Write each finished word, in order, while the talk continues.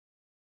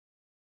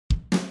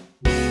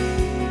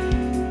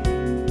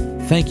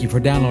Thank you for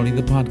downloading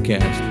the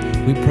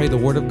podcast. We pray the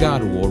Word of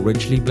God will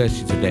richly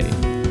bless you today.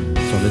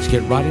 So let's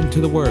get right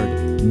into the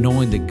Word,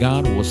 knowing that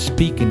God will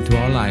speak into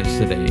our lives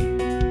today.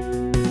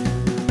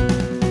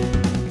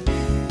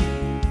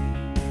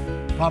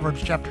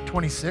 Proverbs chapter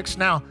 26.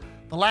 Now,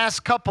 the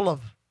last couple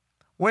of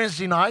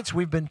Wednesday nights,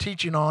 we've been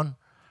teaching on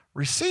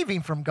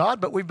receiving from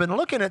God, but we've been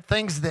looking at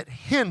things that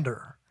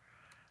hinder.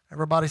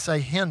 Everybody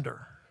say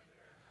hinder.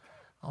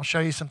 I'll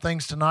show you some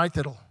things tonight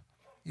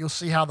you'll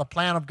see how the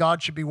plan of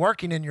God should be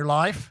working in your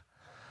life.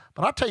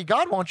 But I'll tell you,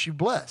 God wants you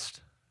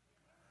blessed.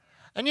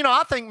 And,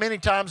 I think many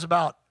times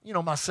about,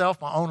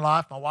 myself, my own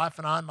life, my wife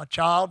and I, my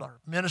child,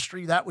 our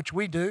ministry, that which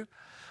we do.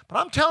 But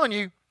I'm telling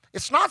you,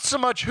 it's not so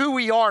much who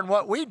we are and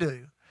what we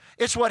do.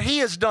 It's what He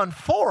has done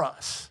for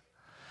us.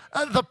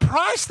 The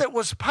price that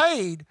was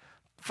paid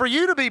for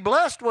you to be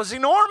blessed was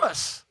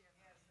enormous.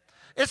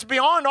 It's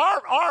beyond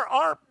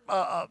our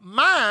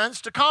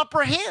minds to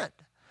comprehend.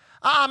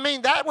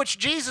 That which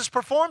Jesus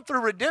performed through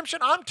redemption,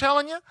 I'm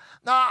telling you,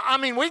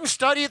 we can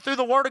study it through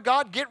the Word of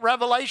God, get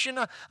revelation,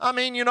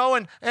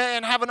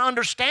 and have an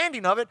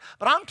understanding of it.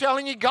 But I'm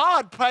telling you,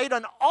 God paid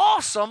an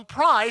awesome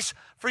price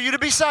for you to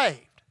be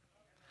saved.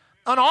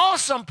 An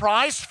awesome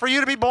price for you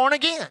to be born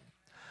again.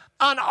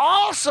 An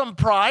awesome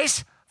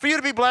price for you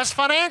to be blessed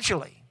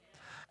financially.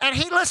 And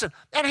He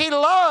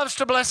loves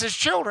to bless His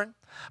children,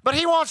 but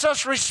He wants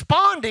us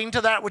responding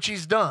to that which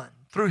He's done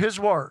through His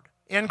Word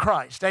in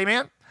Christ.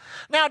 Amen?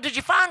 Now, did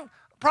you find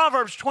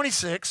Proverbs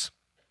 26?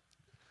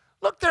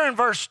 Look there in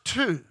verse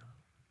 2.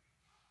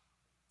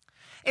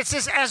 It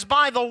says, as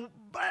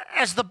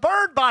the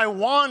bird by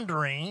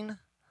wandering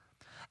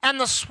and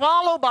the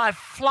swallow by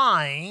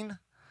flying,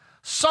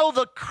 so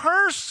the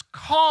curse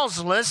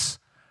causeless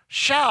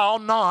shall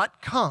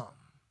not come.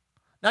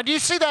 Now, do you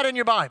see that in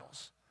your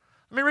Bibles?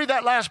 Let me read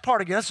that last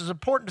part again. This is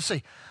important to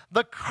see.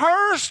 The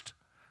cursed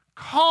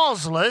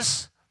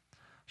causeless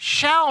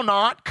shall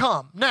not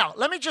come. Now,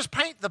 let me just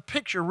paint the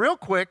picture real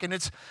quick, and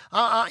it's,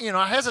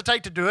 I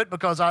hesitate to do it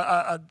because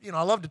I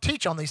love to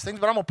teach on these things,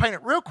 but I'm going to paint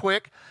it real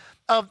quick.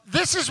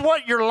 This is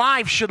what your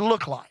life should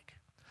look like.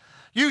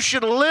 You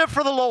should live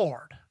for the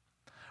Lord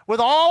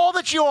with all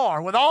that you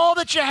are, with all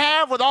that you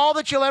have, with all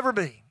that you'll ever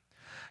be.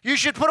 You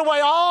should put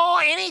away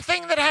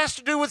anything that has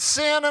to do with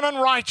sin and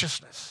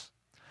unrighteousness.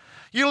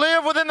 You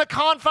live within the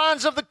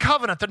confines of the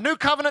covenant, the new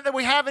covenant that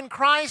we have in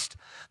Christ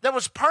that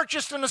was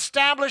purchased and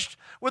established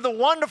with the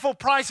wonderful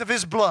price of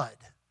His blood,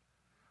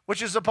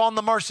 which is upon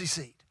the mercy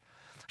seat.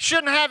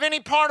 Shouldn't have any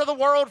part of the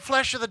world,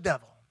 flesh of the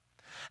devil.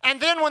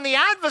 And then when the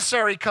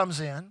adversary comes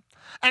in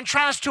and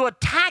tries to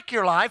attack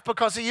your life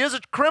because he is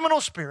a criminal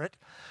spirit,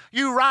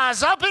 you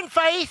rise up in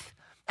faith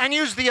and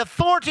use the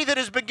authority that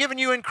has been given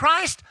you in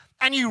Christ,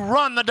 and you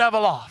run the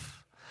devil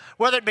off.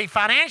 Whether it be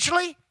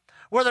financially,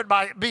 whether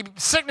it be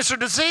sickness or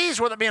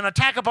disease, whether it be an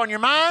attack upon your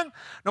mind,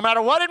 no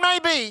matter what it may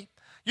be,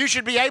 you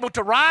should be able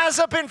to rise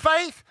up in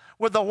faith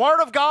with the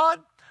Word of God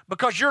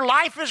because your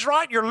life is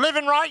right, you're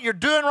living right, you're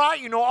doing right,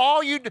 you're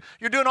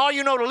doing all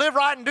you know to live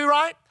right and do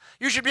right.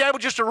 You should be able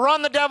just to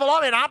run the devil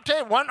off. And I'll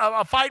tell you,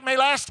 a fight may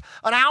last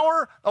an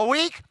hour, a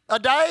week, a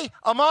day,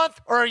 a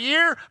month, or a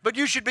year, but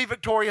you should be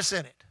victorious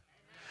in it.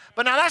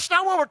 But now that's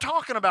not what we're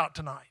talking about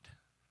tonight.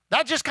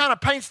 That just kind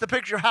of paints the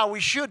picture of how we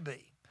should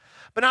be.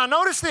 But now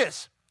notice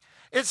this.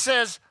 It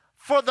says,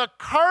 for the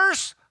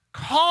curse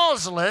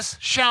causeless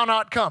shall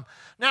not come.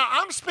 Now,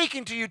 I'm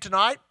speaking to you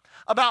tonight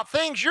about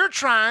things you're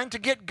trying to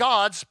get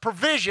God's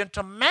provision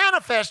to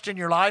manifest in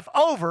your life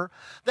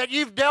that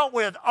you've dealt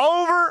with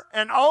over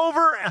and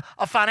over,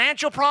 a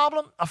financial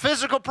problem, a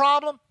physical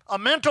problem, a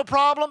mental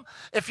problem.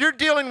 If you're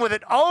dealing with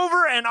it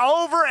over and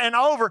over and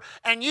over,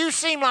 and you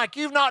seem like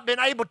you've not been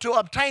able to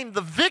obtain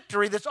the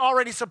victory that's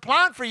already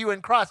supplied for you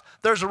in Christ,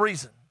 there's a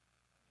reason.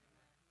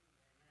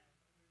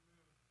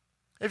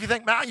 If you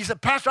think, you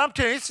said, Pastor, I'm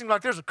telling you, it seems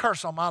like there's a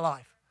curse on my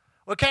life.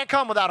 Well, it can't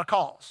come without a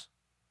cause.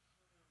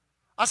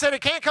 I said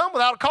it can't come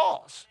without a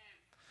cause.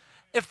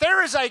 If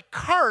there is a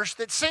curse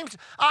that seems,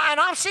 and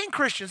I've seen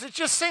Christians, it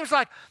just seems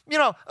like,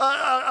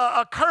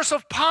 a curse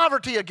of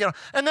poverty again.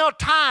 And they'll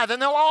tithe,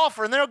 and they'll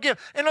offer, and they'll give,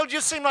 and it'll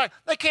just seem like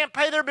they can't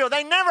pay their bill.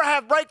 They never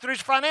have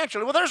breakthroughs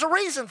financially. Well, there's a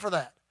reason for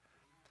that.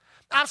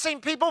 I've seen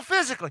people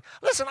physically.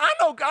 Listen, I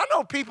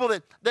know people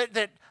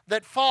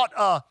that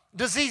fought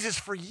diseases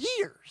for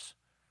years.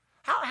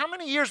 How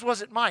many years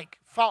was it Mike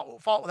fought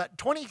with that?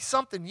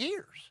 20-something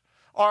years.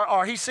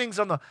 Or he sings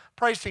on the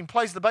praise team,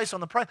 plays the bass on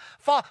the praise.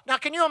 Now,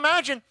 can you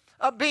imagine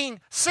being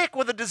sick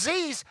with a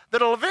disease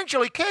that will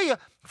eventually kill you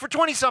for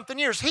 20-something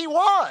years? He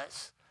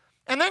was.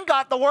 And then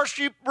got the worst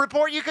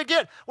report you could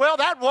get. Well,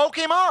 that woke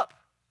him up.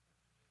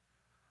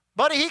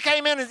 Buddy, he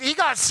came in and he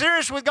got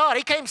serious with God.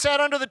 He came, sat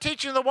under the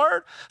teaching of the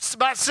Word.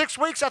 About 6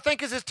 weeks, I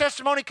think, as his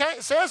testimony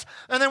says.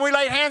 And then we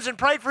laid hands and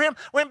prayed for him,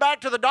 went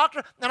back to the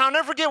doctor. And I'll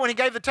never forget when he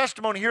gave the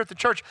testimony here at the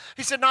church.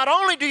 He said, not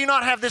only do you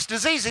not have this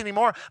disease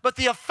anymore, but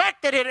the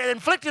effect that it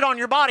inflicted on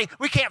your body,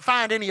 we can't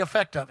find any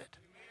effect of it.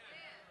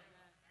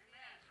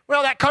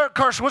 Well, that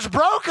curse was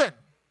broken.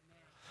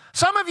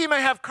 Some of you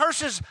may have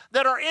curses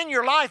that are in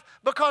your life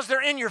because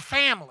they're in your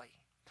family.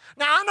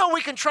 Now, I know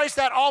we can trace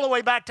that all the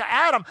way back to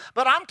Adam,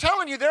 but I'm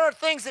telling you, there are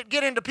things that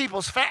get into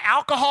people's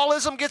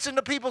alcoholism gets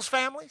into people's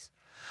families.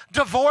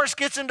 Divorce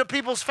gets into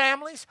people's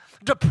families.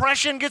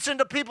 Depression gets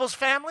into people's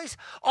families.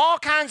 All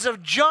kinds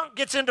of junk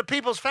gets into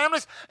people's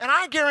families. And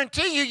I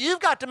guarantee you, you've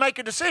got to make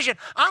a decision.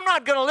 I'm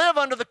not going to live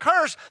under the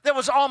curse that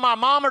was on my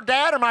mom or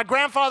dad or my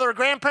grandfather or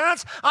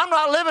grandparents. I'm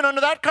not living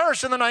under that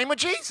curse in the name of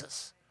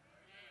Jesus.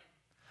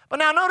 But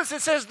now notice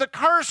it says the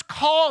curse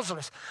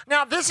causeless.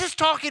 Now this is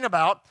talking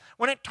about,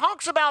 when it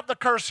talks about the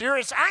curse here,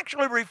 it's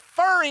actually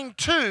referring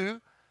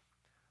to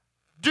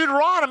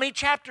Deuteronomy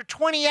chapter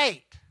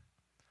 28.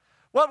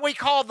 What we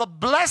call the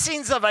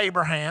blessings of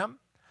Abraham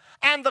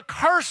and the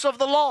curse of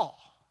the law.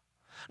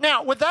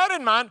 Now, with that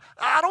in mind,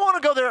 I don't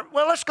want to go there.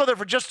 Well, let's go there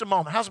for just a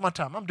moment. How's my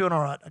time? I'm doing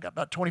all right. I got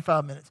about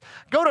 25 minutes.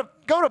 Go to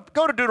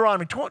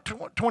Deuteronomy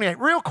 28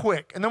 real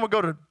quick, and then we'll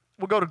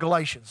go to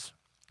Galatians.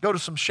 Go to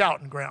some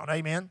shouting ground.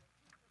 Amen.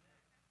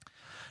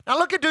 Now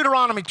look at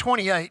Deuteronomy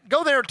 28.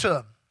 Go there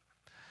to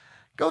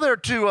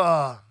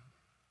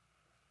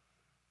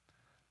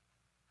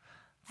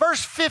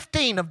verse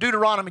 15 of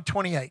Deuteronomy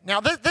 28. Now,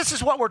 this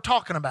is what we're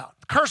talking about,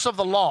 the curse of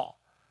the law.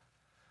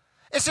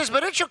 It says,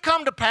 but it shall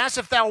come to pass,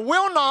 if thou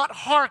wilt not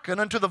hearken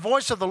unto the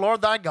voice of the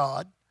Lord thy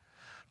God,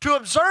 to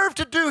observe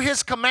to do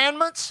his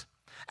commandments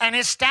and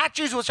his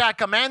statutes which I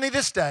command thee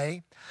this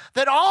day,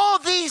 that all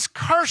these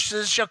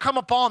curses shall come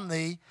upon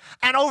thee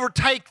and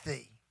overtake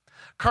thee.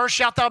 Cursed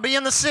shalt thou be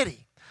in the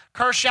city.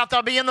 Cursed shalt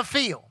thou be in the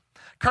field.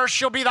 Cursed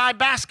shall be thy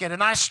basket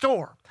and thy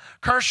store.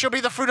 Cursed shall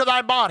be the fruit of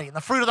thy body, and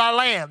the fruit of thy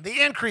land,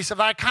 the increase of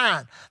thy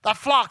kind, thy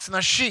flocks and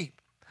thy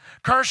sheep.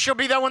 Cursed shall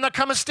be thou when thou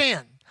comest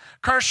in.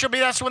 Cursed shall be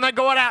thou when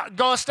thou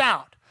goest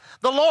out.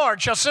 The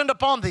Lord shall send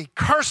upon thee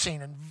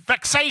cursing and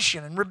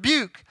vexation and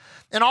rebuke,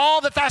 and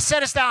all that thou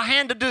settest thy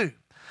hand to do,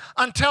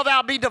 until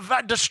thou be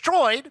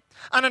destroyed,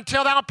 and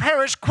until thou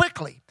perish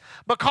quickly,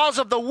 because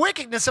of the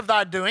wickedness of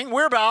thy doing,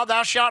 whereby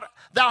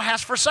thou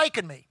hast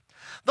forsaken me.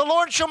 The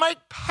Lord shall make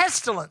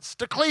pestilence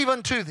to cleave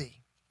unto thee,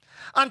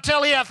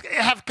 until he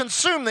have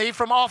consumed thee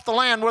from off the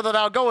land whither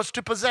thou goest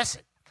to possess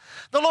it.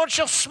 The Lord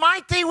shall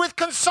smite thee with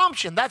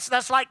consumption.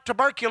 That's like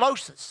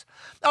tuberculosis.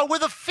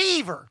 With a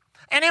fever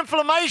and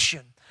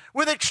inflammation,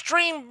 with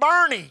extreme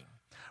burning,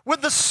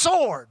 with the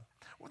sword,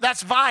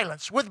 that's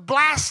violence, with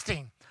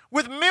blasting,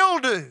 with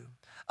mildew,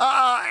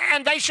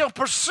 and they shall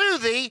pursue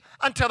thee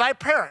until they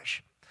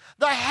perish.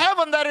 The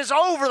heaven that is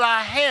over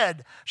thy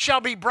head shall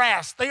be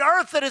brass. The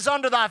earth that is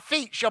under thy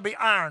feet shall be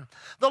iron.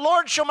 The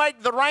Lord shall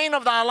make the rain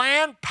of thy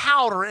land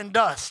powder and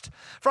dust.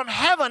 From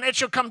heaven it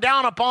shall come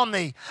down upon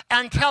thee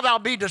until thou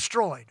be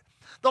destroyed.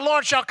 The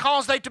Lord shall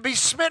cause thee to be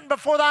smitten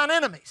before thine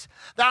enemies.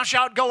 Thou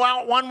shalt go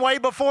out one way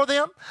before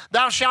them.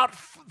 Thou shalt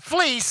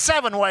flee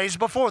 7 ways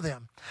before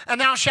them.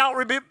 And thou shalt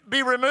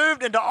be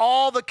removed into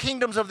all the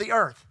kingdoms of the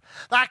earth.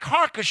 Thy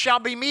carcass shall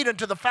be meat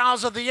unto the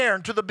fowls of the air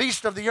and to the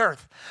beasts of the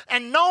earth.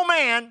 And no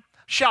man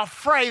shall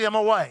fray them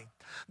away.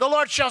 The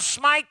Lord shall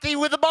smite thee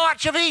with the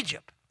botch of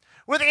Egypt,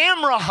 with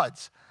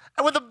emerods,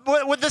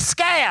 with the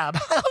scab.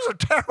 Those are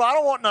terrible. I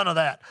don't want none of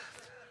that.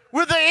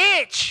 With the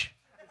itch.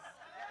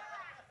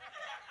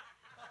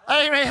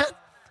 Amen.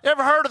 You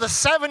ever heard of the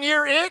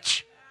 7-year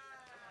itch?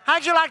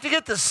 How'd you like to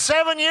get the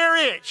 7-year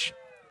itch?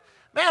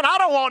 Man, I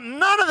don't want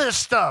none of this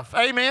stuff.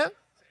 Amen.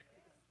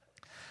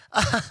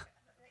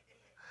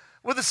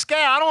 With the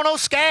scab, I don't want no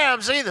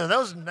scabs either.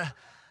 Those,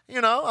 those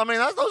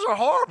are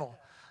horrible.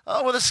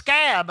 With a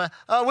scab,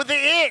 with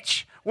the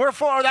itch,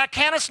 wherefore thou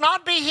canst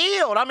not be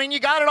healed. I mean, you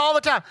got it all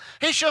the time.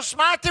 He shall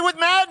smite thee with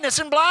madness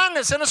and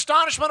blindness and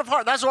astonishment of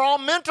heart. Those are all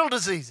mental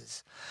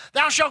diseases.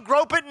 Thou shalt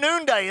grope at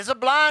noonday as a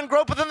blind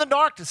gropeth in the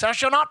darkness. Thou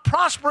shalt not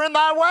prosper in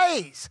thy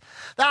ways.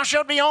 Thou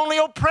shalt be only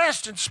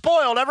oppressed and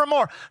spoiled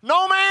evermore.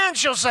 No man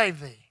shall save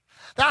thee.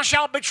 Thou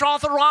shalt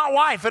betroth a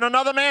wife, and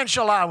another man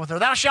shall lie with her.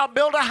 Thou shalt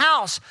build a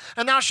house,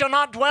 and thou shalt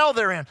not dwell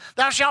therein.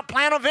 Thou shalt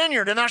plant a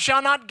vineyard, and thou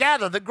shalt not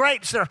gather the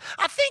grapes thereof.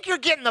 I think you're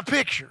getting the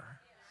picture.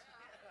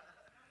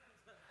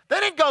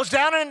 Then it goes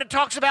down and it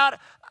talks about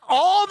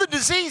all the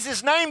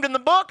diseases named in the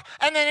book,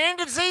 and then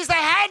any disease they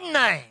hadn't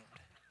named.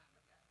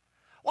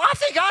 Well, I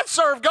think I'd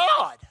serve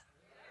God.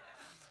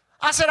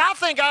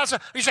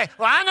 You say,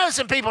 well, I know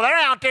some people, they're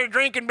out there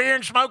drinking beer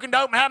and smoking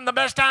dope and having the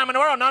best time in the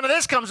world. None of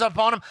this comes up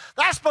on them.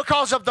 That's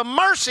because of the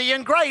mercy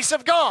and grace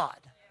of God.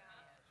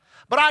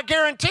 But I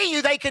guarantee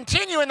you they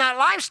continue in that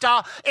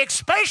lifestyle,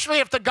 especially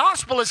if the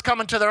gospel is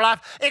coming to their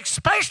life,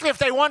 especially if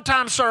they one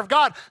time serve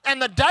God.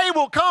 And the day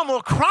will come where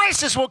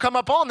crisis will come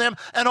upon them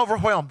and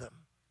overwhelm them.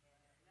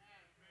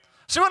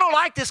 See, we don't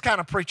like this kind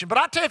of preaching, but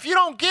I tell you, if you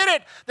don't get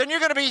it, then you're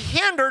going to be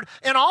hindered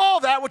in all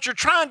that which you're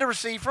trying to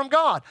receive from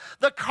God.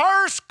 The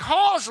curse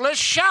causeless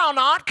shall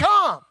not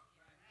come.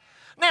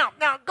 Now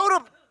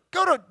go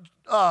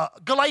to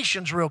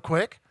Galatians real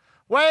quick,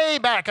 way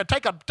back.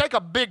 Take a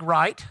big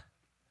right,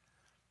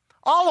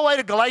 all the way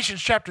to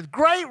Galatians chapter.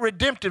 Great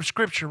redemptive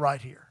scripture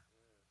right here.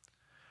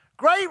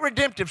 Great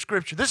redemptive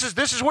scripture.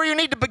 This is where you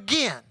need to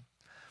begin.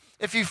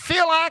 If you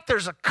feel like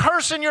there's a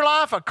curse in your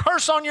life, a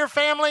curse on your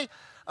family,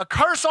 a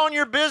curse on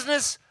your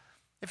business,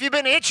 if you've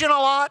been itching a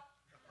lot,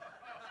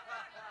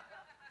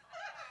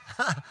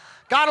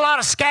 Got a lot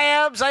of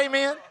scabs,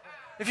 amen.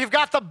 If you've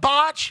got the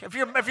botch, if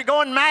you're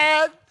going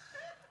mad.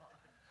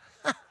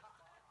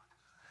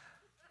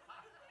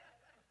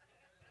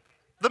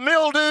 The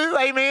mildew,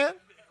 amen.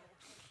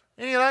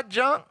 Any of that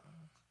junk?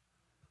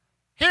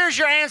 Here's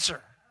your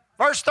answer.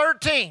 Verse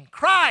 13,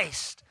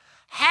 Christ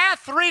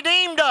hath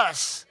redeemed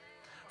us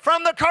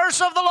from the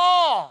curse of the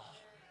law.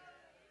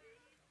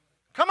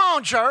 Come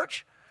on,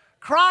 church.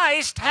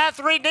 Christ hath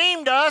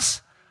redeemed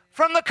us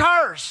from the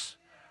curse,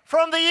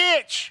 from the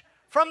itch,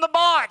 from the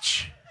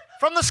botch,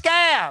 from the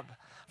scab,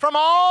 from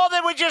all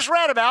that we just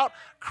read about.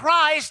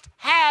 Christ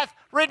hath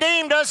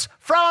redeemed us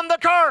from the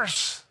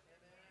curse.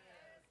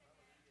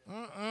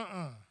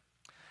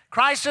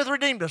 Christ hath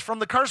redeemed us from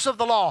the curse of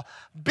the law,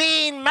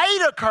 being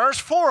made a curse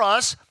for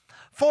us,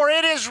 for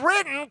it is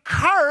written,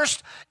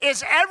 cursed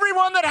is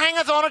everyone that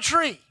hangeth on a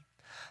tree,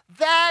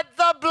 that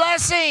the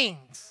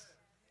blessings,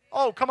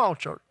 oh, come on,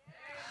 church,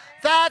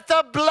 that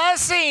the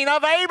blessing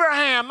of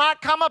Abraham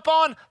might come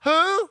upon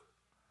who?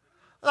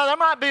 Now, there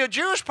might be a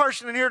Jewish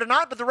person in here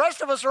tonight, but the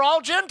rest of us are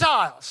all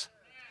Gentiles.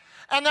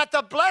 And that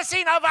the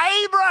blessing of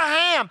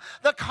Abraham,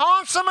 the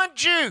consummate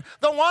Jew,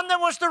 the one that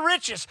was the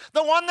richest,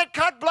 the one that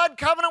cut blood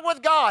covenant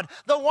with God,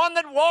 the one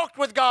that walked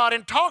with God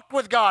and talked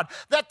with God,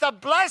 that the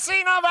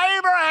blessing of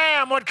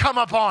Abraham would come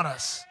upon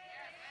us.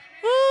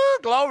 Woo,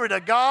 glory to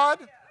God.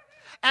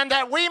 And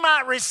that we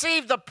might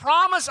receive the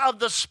promise of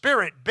the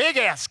Spirit, big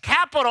S,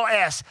 capital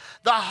S,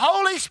 the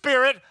Holy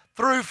Spirit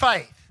through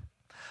faith.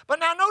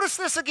 But now notice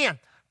this again.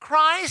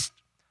 Christ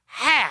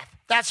hath,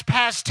 that's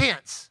past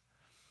tense.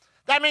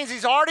 That means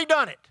he's already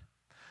done it.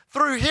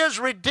 Through his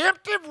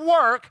redemptive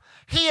work,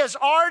 he has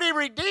already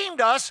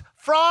redeemed us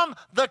from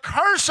the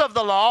curse of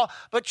the law.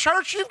 But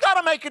church, you've got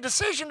to make a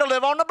decision to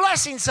live on the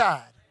blessing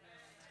side.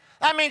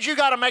 That means you've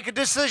got to make a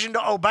decision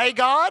to obey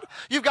God.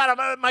 You've got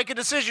to make a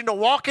decision to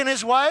walk in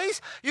his ways.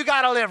 You've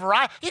got to live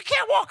right. You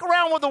can't walk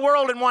around with the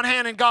world in one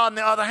hand and God in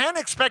the other hand and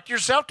expect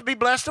yourself to be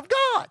blessed of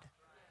God.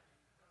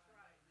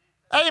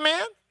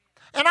 Amen.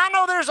 And I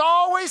know there's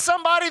always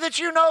somebody that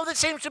you know that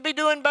seems to be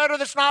doing better,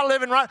 that's not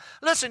living right.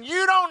 Listen,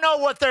 you don't know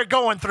what they're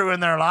going through in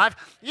their life.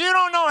 You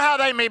don't know how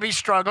they may be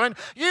struggling.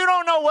 You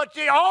don't know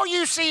all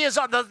you see is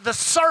the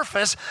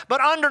surface,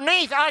 but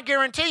underneath, I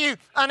guarantee you,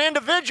 an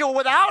individual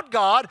without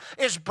God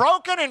is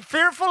broken and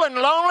fearful and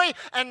lonely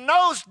and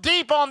knows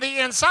deep on the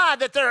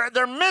inside that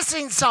they're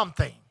missing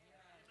something.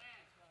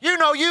 You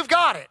know you've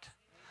got it.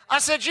 I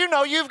said, you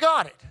know you've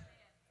got it.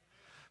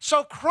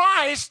 So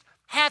Christ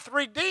hath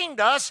redeemed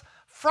us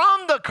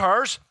from the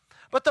curse,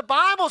 but the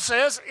Bible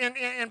says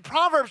in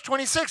Proverbs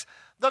 26,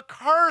 the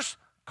curse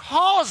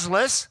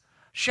causeless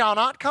shall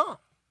not come.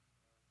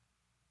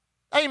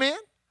 Amen.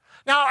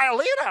 Now,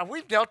 Leah and I,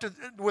 we've dealt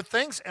with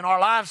things in our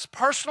lives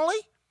personally,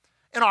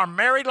 in our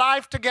married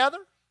life together,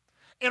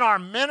 in our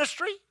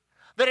ministry,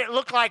 that it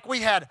looked like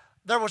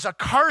there was a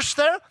curse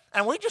there,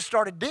 and we just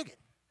started digging.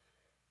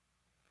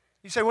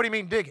 You say, what do you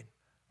mean digging?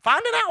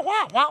 Finding out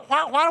why.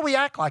 Why do we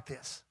act like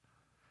this?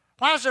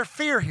 Why is there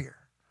fear here?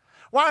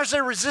 Why is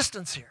there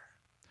resistance here?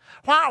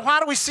 Why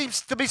do we seem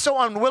to be so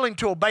unwilling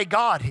to obey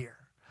God here?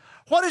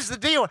 What is the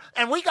deal?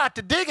 And we got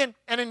to digging,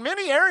 and in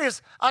many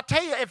areas, I'll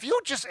tell you, if you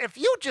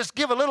just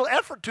give a little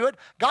effort to it,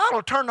 God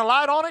will turn the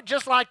light on it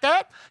just like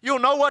that. You'll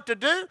know what to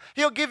do.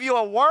 He'll give you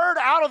a word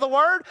out of the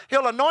word.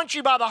 He'll anoint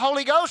you by the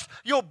Holy Ghost.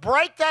 You'll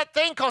break that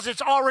thing because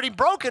it's already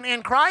broken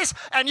in Christ,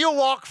 and you'll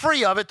walk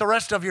free of it the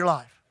rest of your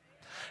life.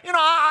 You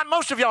know,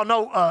 most of y'all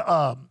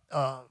know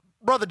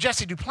Brother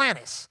Jesse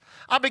Duplantis.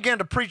 I began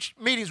to preach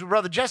meetings with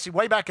Brother Jesse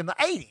way back in the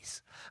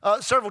 80s.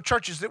 Several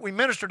churches that we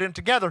ministered in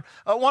together.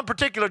 One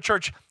particular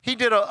church, he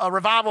did a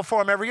revival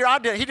for him every year.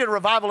 He did a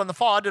revival in the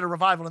fall. I did a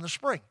revival in the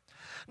spring.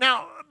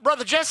 Now,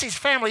 Brother Jesse's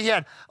family, he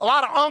had a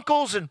lot of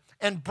uncles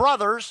and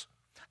brothers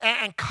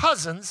and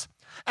cousins,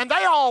 and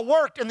they all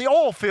worked in the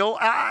oil field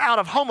out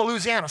of Houma,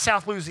 Louisiana,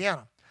 South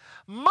Louisiana.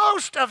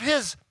 Most of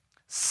his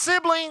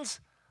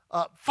siblings,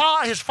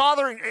 his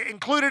father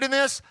included in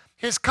this,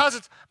 his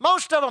cousins,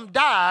 most of them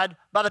died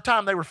by the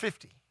time they were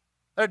 50.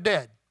 They're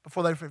dead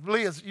before they were 50.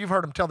 Leah, you've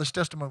heard them tell this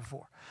testimony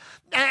before.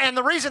 And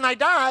the reason they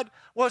died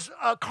was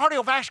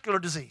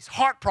cardiovascular disease,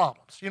 heart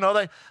problems. You know,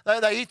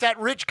 they eat that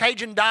rich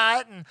Cajun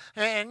diet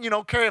and you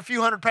know, carry a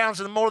few hundred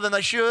pounds more than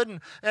they should.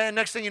 And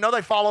next thing you know,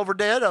 they fall over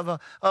dead of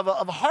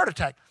a heart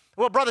attack.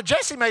 Well, Brother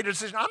Jesse made a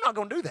decision, I'm not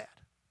going to do that.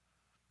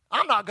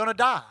 I'm not going to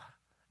die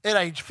at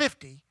age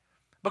 50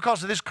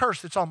 because of this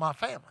curse that's on my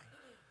family.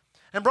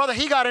 And brother,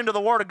 he got into the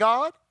Word of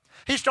God.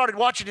 He started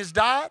watching his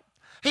diet.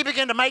 He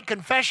began to make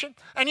confession.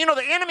 And you know,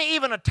 the enemy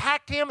even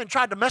attacked him and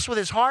tried to mess with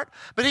his heart.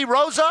 But he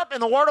rose up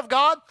in the Word of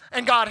God,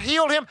 and God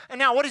healed him. And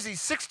now, what is he,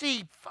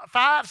 65?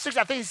 I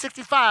think he's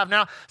 65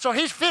 now. So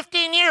he's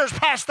 15 years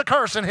past the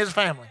curse in his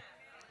family.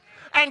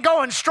 And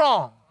going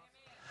strong.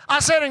 I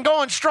said, and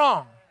going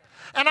strong.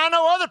 And I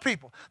know other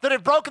people that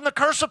have broken the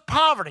curse of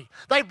poverty.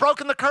 They've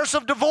broken the curse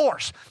of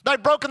divorce.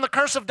 They've broken the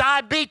curse of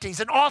diabetes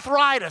and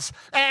arthritis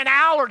and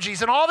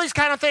allergies and all these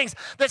kind of things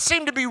that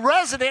seem to be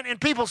resident in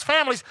people's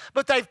families,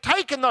 but they've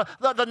taken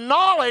the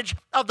knowledge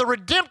of the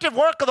redemptive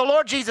work of the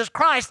Lord Jesus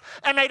Christ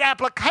and made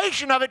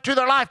application of it to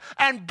their life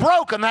and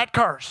broken that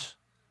curse.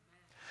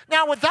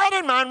 Now, with that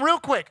in mind, real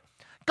quick,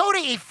 go to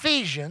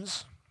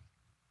Ephesians.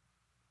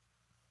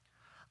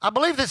 I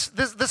believe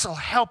this will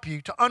help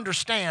you to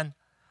understand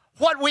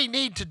what we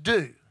need to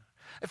do.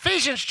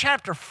 Ephesians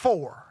chapter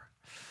 4.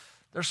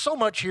 There's so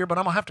much here, but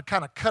I'm going to have to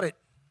kind of cut it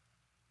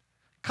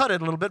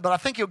a little bit, but I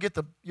think you'll get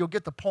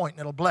the point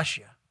and it'll bless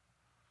you.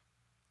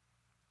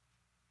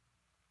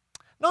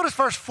 Notice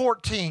verse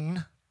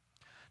 14.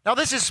 Now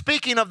this is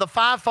speaking of the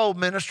fivefold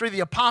ministry,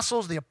 the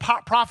apostles, the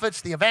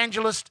prophets, the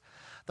evangelists,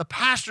 the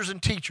pastors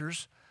and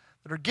teachers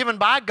that are given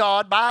by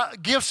God, by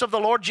gifts of the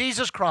Lord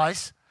Jesus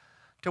Christ,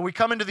 till we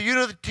come into the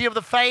unity of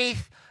the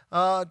faith,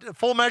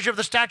 full measure of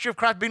the stature of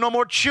Christ, be no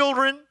more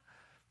children.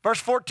 Verse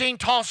 14,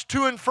 tossed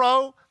to and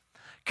fro,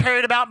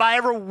 carried about by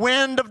every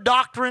wind of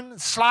doctrine,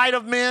 sleight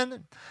of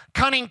men,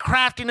 cunning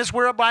craftiness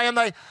whereby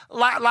they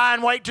lie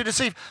in wait to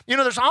deceive. You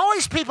know, there's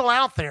always people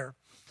out there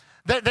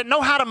that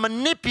know how to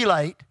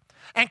manipulate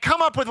and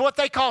come up with what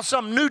they call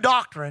some new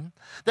doctrine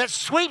that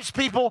sweeps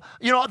people,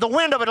 you know, the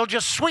wind of it will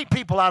just sweep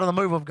people out of the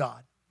move of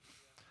God.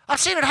 I've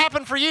seen it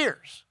happen for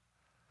years.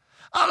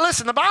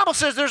 Listen, the Bible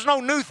says there's no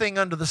new thing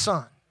under the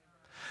sun.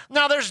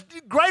 Now, there's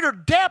greater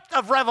depth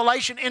of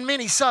revelation in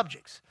many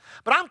subjects.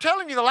 But I'm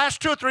telling you, the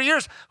last 2 or 3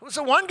 years,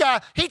 so one guy,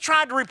 he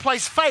tried to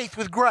replace faith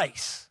with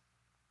grace.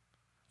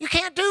 You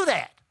can't do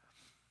that.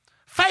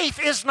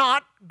 Faith is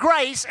not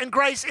grace, and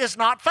grace is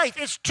not faith.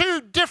 It's two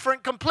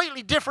different,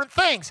 completely different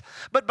things.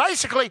 But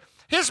basically,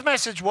 his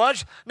message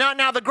was,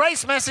 now the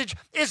grace message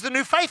is the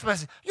new faith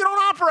message. You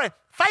don't operate.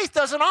 Faith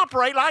doesn't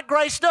operate like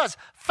grace does.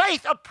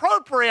 Faith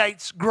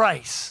appropriates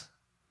grace.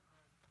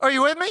 Are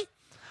you with me?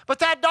 But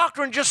that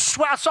doctrine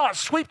I saw it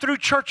sweep through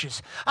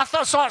churches.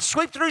 Saw it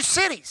sweep through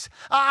cities.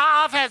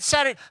 I've had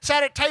sat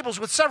at tables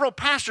with several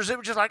pastors that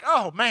were just like,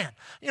 oh man,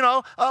 you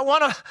know,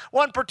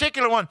 one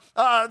particular one,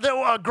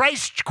 the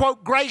Grace,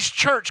 quote, Grace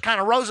Church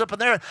kind of rose up in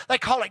there. They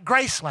call it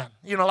Graceland,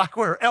 you know, like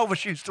where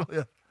Elvis used to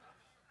live.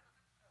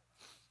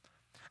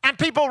 And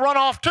people run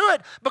off to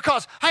it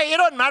because, hey, it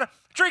doesn't matter.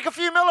 Drink a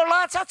few Miller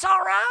Lights, that's all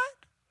right.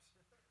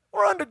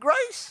 We're under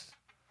grace.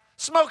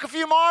 Smoke a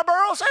few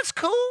Marlboros, that's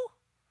cool.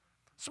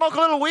 Smoke a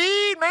little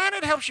weed, man,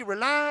 it helps you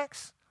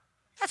relax.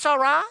 That's all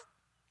right,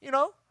 you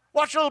know.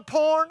 Watch a little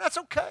porn, that's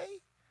okay.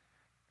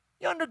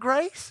 You're under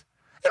grace.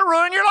 It'll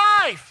ruin your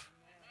life.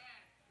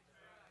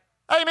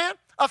 Amen.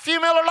 A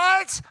few Miller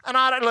Lights, and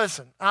I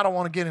don't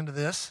want to get into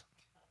this,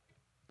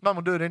 but I'm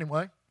going to do it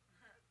anyway.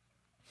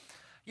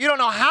 You don't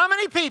know how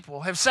many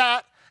people have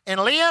sat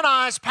in Leah and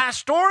I's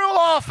pastoral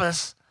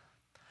office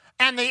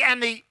and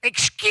the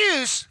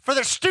excuse for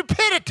their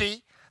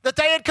stupidity that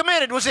they had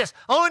committed was this: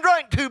 only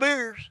drank 2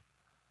 beers.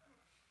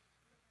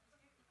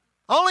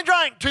 Only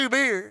drank 2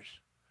 beers.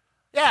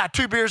 Yeah,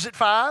 2 beers at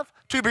 5,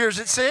 2 beers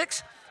at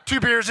 6, 2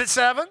 beers at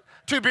 7,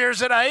 2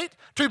 beers at 8,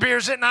 2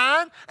 beers at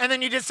 9, and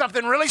then you did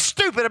something really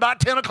stupid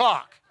about 10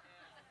 o'clock.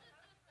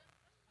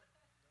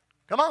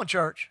 Come on,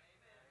 church.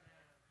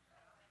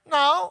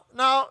 No.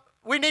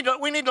 We need to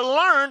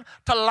learn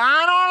to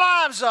line our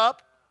lives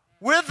up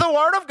with the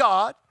Word of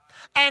God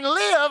and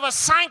live a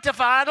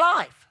sanctified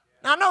life.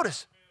 Now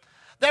notice,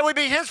 that we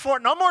be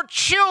henceforth no more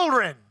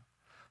children,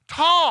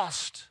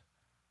 tossed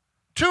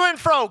to and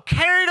fro,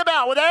 carried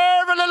about with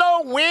every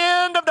little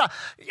wind of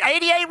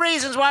 88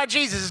 reasons why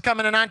Jesus is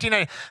coming in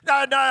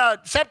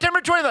 1980. September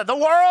 20th, the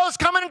world is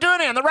coming to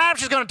an end. The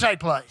rapture is going to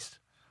take place.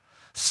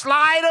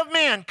 Sleight of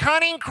men,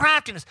 cunning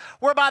craftiness,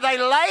 whereby they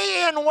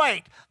lay in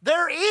wait.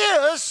 There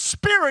is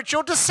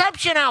spiritual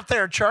deception out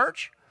there,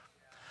 church.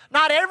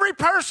 Not every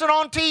person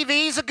on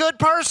TV is a good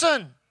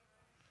person.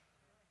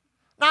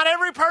 Not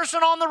every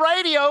person on the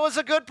radio is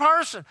a good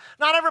person.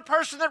 Not every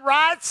person that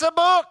writes a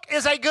book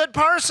is a good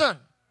person.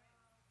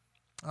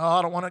 Oh,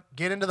 I don't want to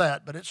get into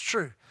that, but it's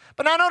true.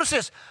 But now notice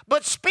this.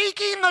 But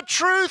speaking the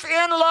truth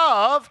in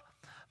love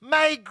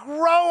may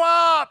grow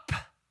up.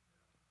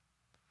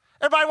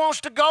 Everybody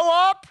wants to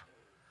go up.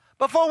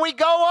 Before we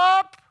go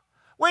up,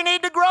 we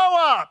need to grow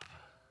up.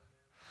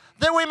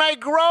 That we may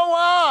grow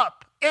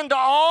up into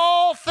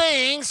all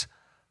things,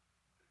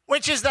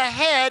 which is the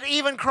head,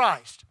 even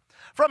Christ,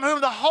 from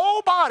whom the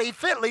whole body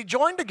fitly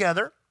joined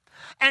together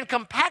and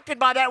compacted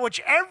by that which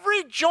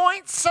every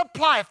joint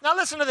supplieth. Now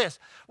listen to this.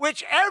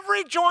 Which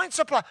every joint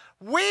supplieth.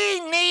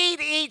 We need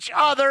each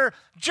other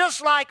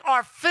just like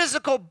our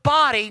physical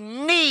body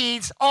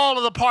needs all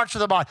of the parts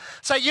of the body.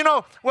 So,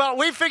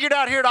 we figured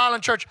out here at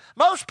Island Church,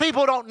 most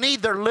people don't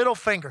need their little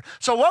finger.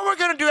 So what we're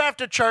going to do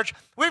after church,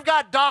 we've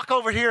got Doc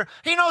over here.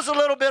 He knows a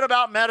little bit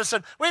about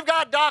medicine. We've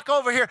got Doc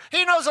over here.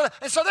 He knows,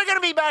 and so they're going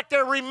to be back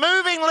there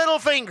removing little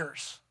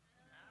fingers.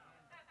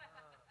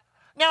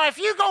 Now, if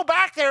you go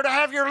back there to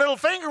have your little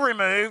finger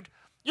removed,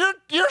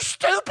 you're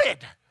stupid.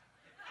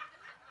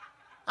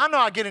 I know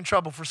I get in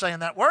trouble for saying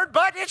that word,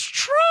 but it's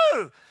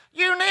true.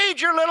 You need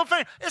your little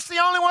finger. It's the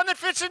only one that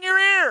fits in your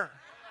ear.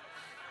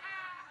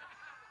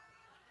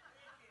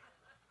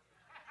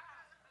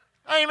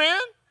 Amen?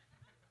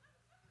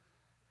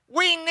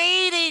 We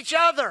need each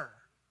other.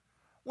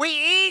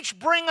 We each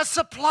bring a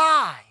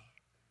supply.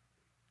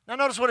 Now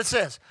notice what it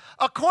says.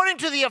 According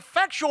to the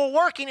effectual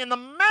working in the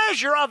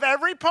measure of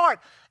every part.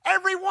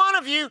 Every one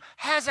of you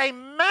has a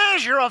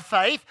measure of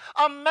faith,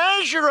 a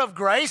measure of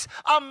grace,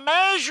 a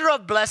measure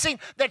of blessing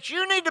that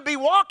you need to be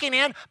walking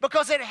in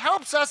because it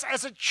helps us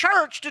as a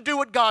church to do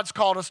what God's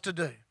called us to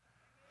do.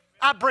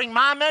 I bring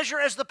my measure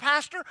as the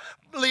pastor.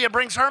 Leah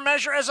brings her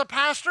measure as a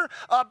pastor.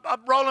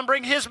 Roland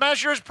brings his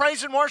measure as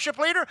praise and worship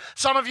leader.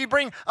 Some of you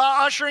bring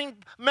ushering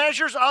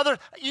measures. Others,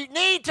 you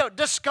need to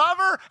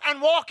discover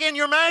and walk in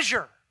your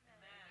measure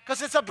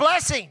because it's a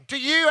blessing to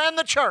you and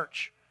the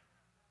church.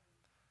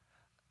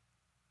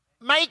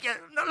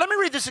 Let me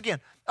read this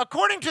again.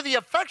 According to the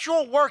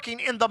effectual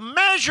working in the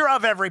measure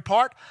of every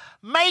part,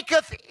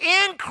 maketh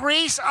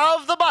increase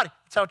of the body.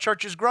 That's how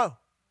churches grow.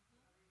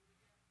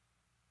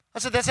 I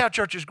said, that's how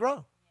churches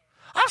grow.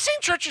 I've seen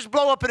churches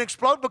blow up and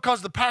explode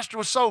because the pastor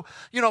was so,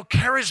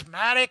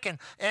 charismatic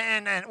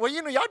and well,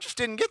 y'all just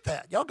didn't get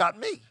that. Y'all got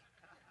me.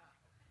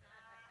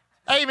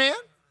 Amen.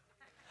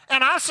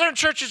 And I've seen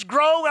churches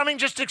grow,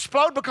 just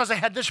explode because they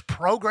had this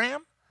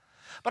program.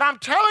 But I'm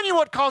telling you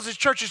what causes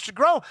churches to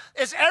grow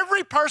is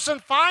every person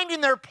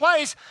finding their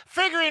place,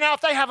 figuring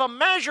out they have a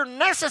measure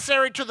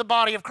necessary to the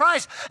body of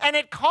Christ, and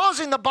it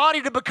causing the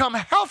body to become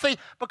healthy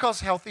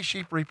because healthy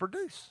sheep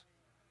reproduce.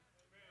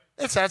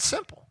 It's that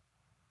simple.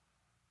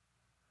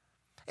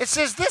 It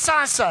says, this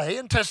I say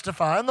and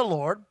testify in the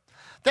Lord,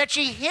 that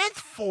ye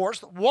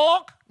henceforth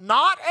walk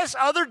not as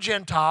other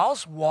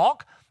Gentiles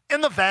walk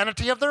in the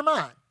vanity of their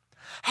mind,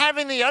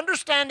 having the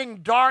understanding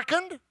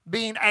darkened,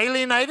 being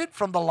alienated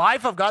from the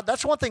life of God.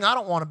 That's one thing I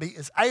don't want to be,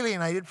 is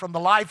alienated from the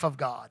life of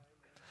God.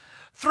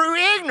 Through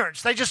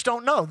ignorance, they just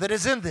don't know that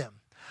is in them,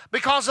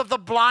 because of the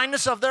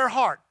blindness of their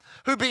heart,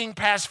 who being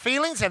past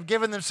feelings have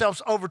given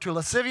themselves over to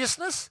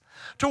lasciviousness,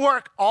 to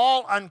work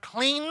all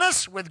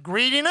uncleanness with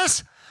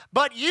greediness.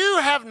 But you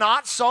have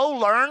not so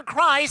learned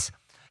Christ,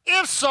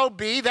 if so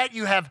be that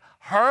you have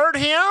heard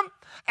him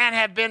and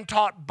have been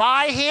taught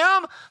by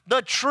him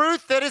the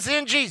truth that is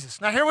in Jesus.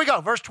 Now here we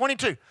go, verse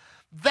 22.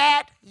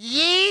 That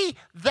you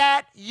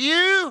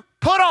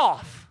put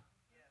off.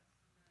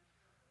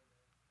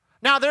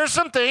 Now there's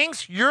some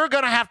things you're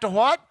going to have to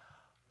what?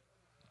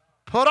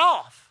 Put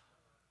off.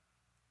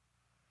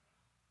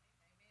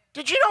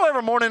 Did you know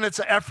every morning it's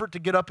an effort to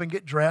get up and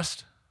get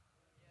dressed?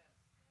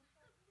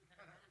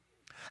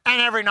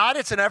 And every night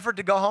it's an effort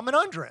to go home and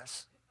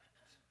undress.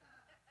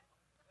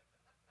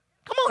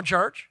 Come on,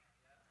 church.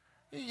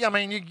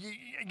 You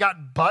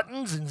got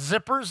buttons and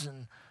zippers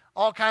and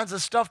all kinds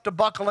of stuff to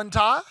buckle and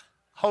tie.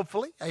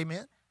 Hopefully,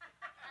 amen.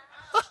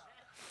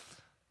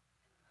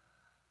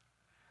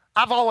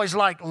 I've always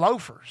liked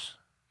loafers.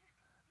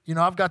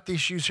 I've got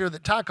these shoes here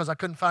that tie because I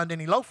couldn't find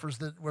any loafers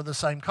that were the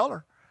same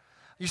color.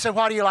 You say,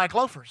 why do you like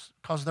loafers?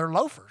 Because they're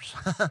loafers.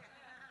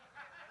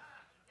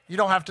 You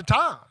don't have to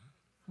tie them,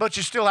 but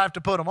you still have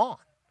to put them on.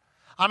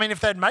 If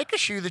they'd make a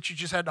shoe that you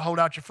just had to hold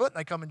out your foot and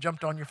they come and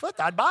jumped on your foot,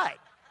 I'd buy it.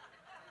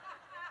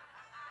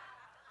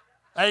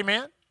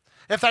 Amen.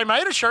 If they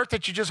made a shirt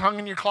that you just hung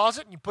in your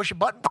closet and you push a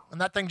button and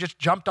that thing just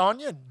jumped on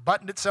you and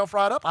buttoned itself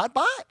right up, I'd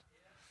buy it.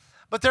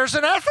 But there's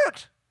an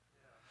effort.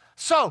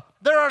 So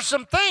there are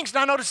some things,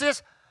 now notice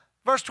this,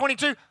 verse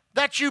 22,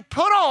 that you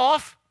put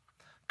off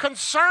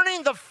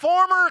concerning the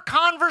former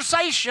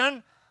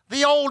conversation,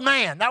 the old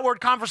man. That word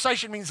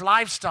conversation means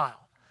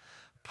lifestyle.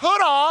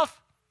 Put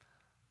off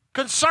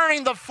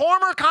concerning the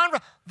former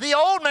the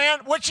old man,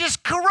 which is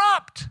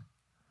corrupt.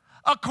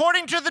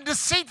 According to the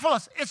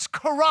deceitfulness, it's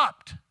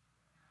corrupt.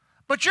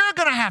 But you're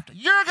going to have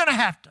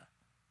to.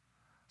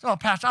 So,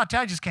 Pastor, I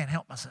tell you, I just can't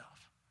help myself.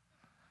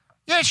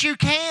 Yes, you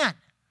can.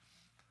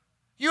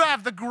 You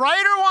have the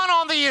greater one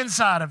on the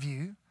inside of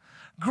you.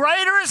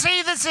 Greater is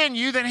he that's in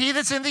you than he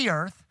that's in the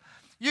earth.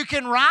 You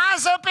can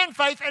rise up in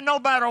faith, and no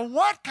matter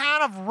what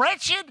kind of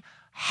wretched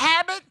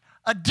habit,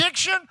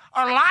 addiction,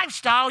 or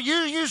lifestyle you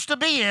used to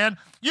be in,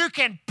 you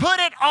can put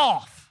it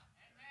off.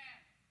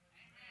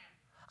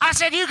 I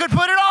said you could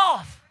put it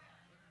off.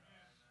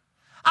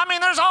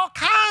 There's all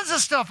kinds of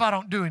stuff I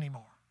don't do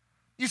anymore.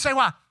 You say,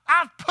 why?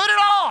 I've put it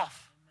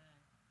off.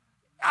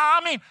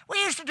 We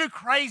used to do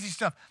crazy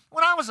stuff.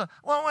 When I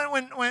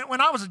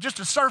was just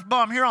a surf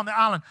bum here on the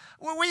island,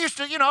 we used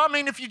to,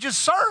 if you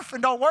just surf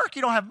and don't work,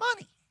 you don't have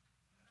money.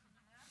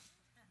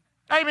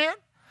 Amen.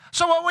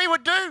 So what we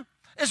would do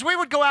is we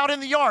would go out in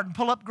the yard and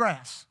pull up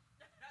grass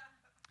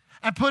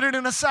and put it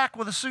in a sack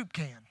with a soup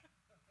can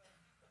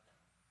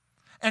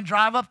and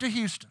drive up to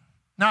Houston.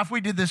 Now, if we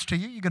did this to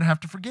you, you're going to have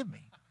to forgive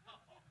me.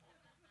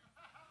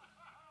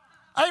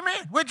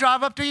 Amen. We'd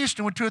drive up to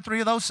Houston with 2 or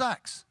 3 of those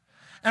sacks.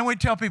 And we'd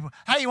tell people,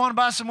 hey, you want to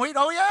buy some weed?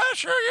 Oh, yeah,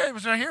 sure,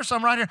 yeah. Here's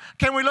some right here.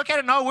 Can we look at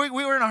it? No, we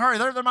were in a hurry.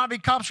 There might be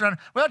cops around.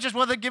 Well,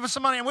 they give us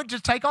some money, and we'd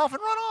just take off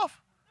and run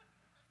off.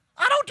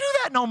 I don't do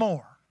that no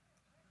more.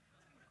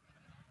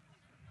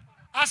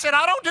 I said,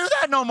 I don't do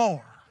that no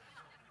more.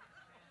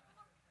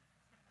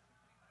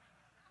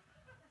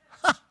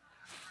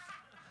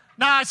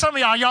 Now, some of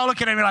y'all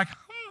looking at me like,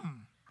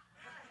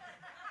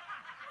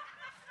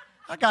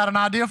 I got an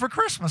idea for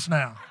Christmas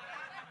now.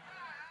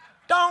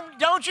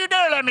 Don't you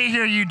dare let me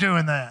hear you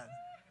doing that.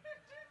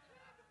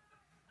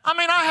 I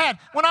mean,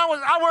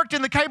 I worked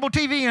in the cable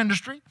TV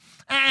industry,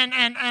 and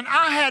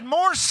I had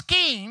more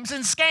schemes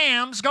and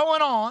scams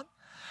going on.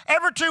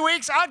 Every 2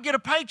 weeks, I'd get a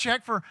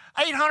paycheck for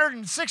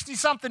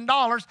 $860-something,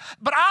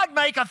 but I'd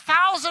make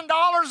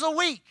 $1,000 a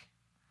week.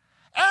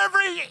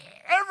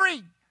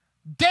 Every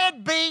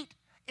deadbeat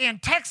in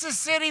Texas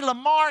City,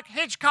 Lamarck,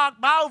 Hitchcock,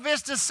 Bio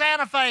Vista,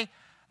 Santa Fe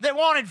that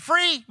wanted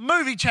free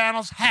movie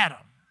channels had them.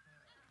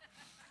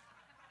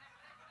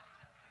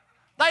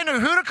 They knew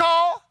who to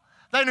call.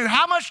 They knew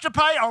how much to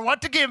pay or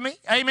what to give me.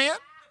 Amen.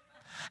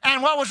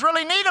 And what was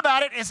really neat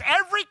about it is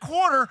every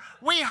quarter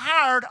we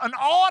hired an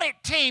audit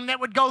team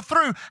that would go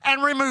through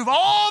and remove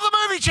all the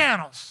movie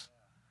channels,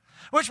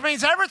 which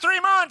means every 3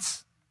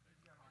 months,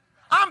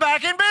 I'm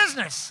back in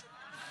business.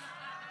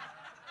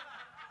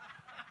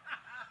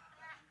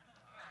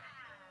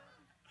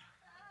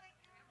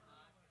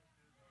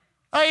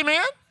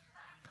 Amen.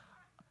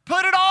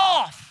 Put it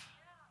off.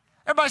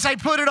 Everybody say,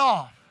 put it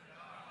off.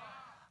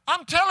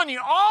 I'm telling you,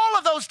 all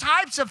of those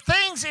types of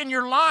things in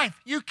your life,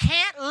 you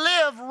can't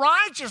live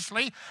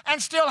righteously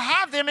and still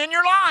have them in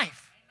your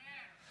life.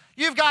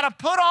 You've got to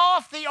put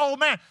off the old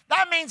man.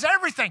 That means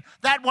everything.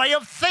 That way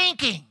of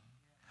thinking.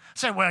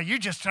 Say, well, you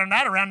just turned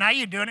that around. Now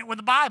you're doing it with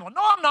the Bible.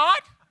 No, I'm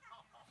not.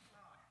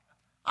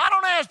 I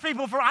don't ask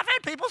people for, I've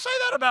had people say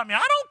that about me.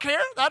 I don't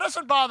care. That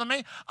doesn't bother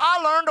me.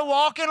 I learned to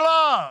walk in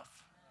love.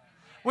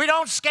 We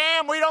don't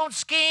scam, we don't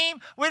scheme,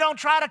 we don't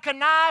try to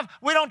connive,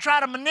 we don't try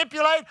to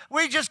manipulate.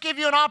 We just give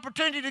you an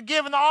opportunity to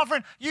give in the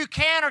offering. You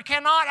can or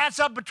cannot, that's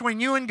up between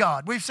you and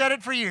God. We've said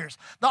it for years.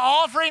 The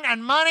offering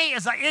and money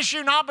is an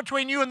issue not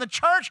between you and the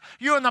church,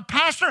 you and the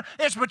pastor.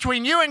 It's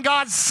between you and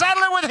God.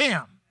 Settle it with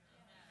Him.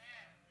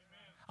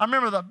 I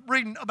remember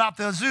reading about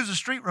the Azusa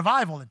Street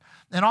revival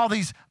and all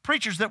these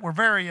preachers that were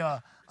very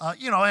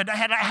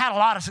had a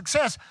lot of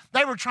success.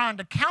 They were trying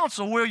to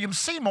counsel William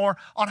Seymour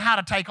on how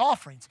to take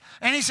offerings.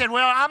 And he said,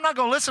 well, I'm not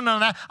going to listen to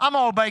that. I'm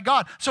going to obey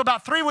God. So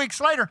about 3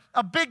 weeks later,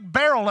 a big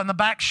barrel in the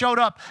back showed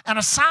up, and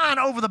a sign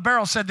over the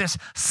barrel said this,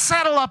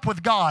 settle up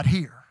with God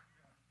here.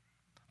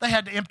 They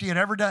had to empty it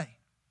every day.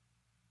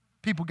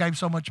 People gave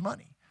so much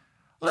money.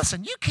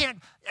 Listen,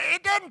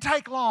 it doesn't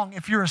take long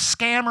if you're a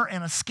scammer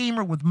and a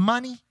schemer with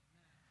money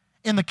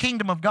in the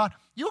kingdom of God.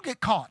 You'll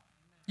get caught.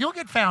 You'll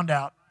get found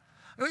out.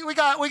 We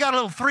got a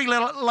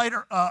little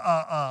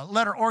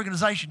letter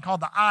organization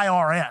called the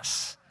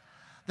IRS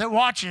that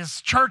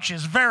watches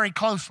churches very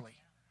closely.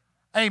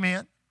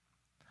 Amen.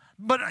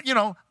 But,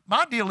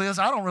 my deal is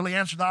I don't really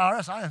answer the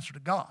IRS. I answer to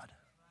God.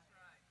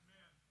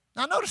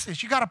 Now, notice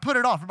this. You got to put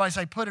it off. Everybody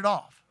say, put it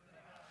off.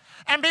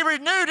 And be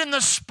renewed in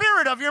the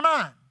spirit of your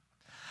mind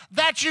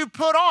that you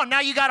put on.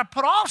 Now, you got to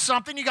put off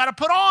something. You got to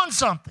put on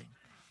something.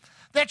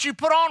 That you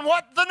put on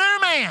what? The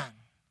new man,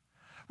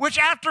 which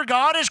after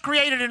God is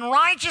created in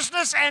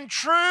righteousness and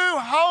true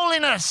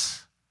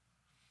holiness.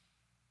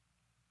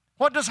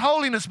 What does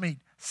holiness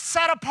mean?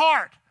 Set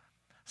apart,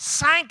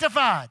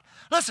 sanctified.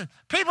 Listen,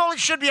 people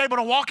should be able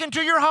to walk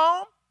into your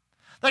home.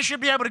 They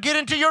should be able to get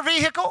into your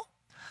vehicle.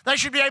 They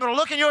should be able to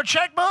look in your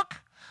checkbook.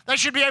 They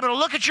should be able to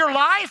look at your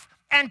life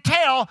and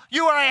tell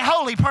you are a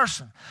holy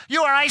person.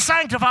 You are a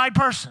sanctified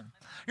person.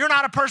 You're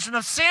not a person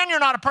of sin. You're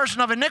not a person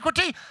of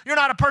iniquity. You're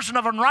not a person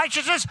of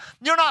unrighteousness.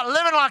 You're not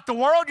living like the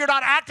world. You're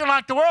not acting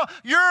like the world.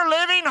 You're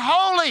living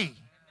holy.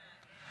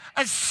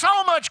 And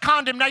so much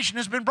condemnation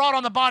has been brought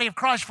on the body of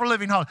Christ for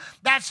living holy.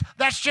 That's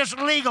just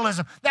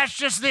legalism. That's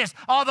just this.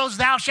 All those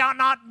thou shalt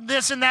not,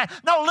 this and that.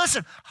 No,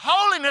 listen.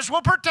 Holiness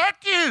will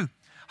protect you.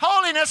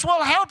 Holiness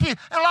will help you.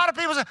 And a lot of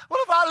people say, well,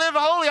 if I live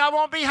holy, I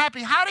won't be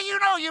happy. How do you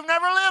know you've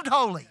never lived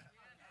holy?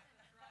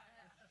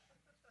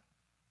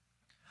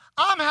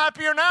 I'm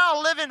happier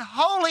now living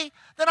holy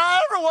than I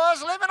ever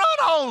was living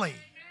unholy.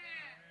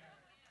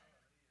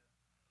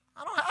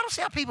 I don't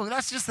see how people,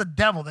 that's just the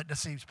devil that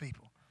deceives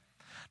people.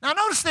 Now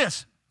notice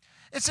this.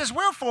 It says,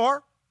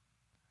 wherefore,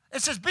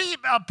 it says,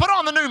 put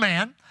on the new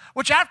man,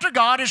 which after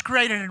God is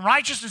created in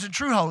righteousness and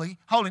true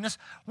holiness.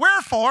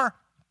 Wherefore,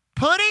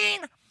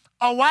 putting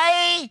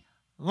away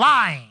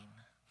lying.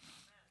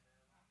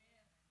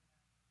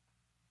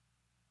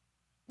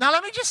 Now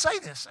let me just say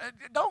this.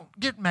 Don't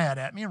get mad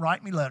at me and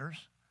write me letters.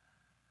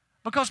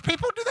 Because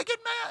people, they get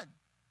mad.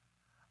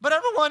 But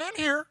everyone in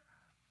here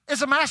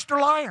is a master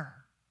liar.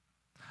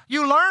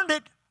 You learned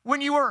it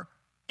when you were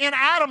in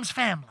Adam's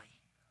family.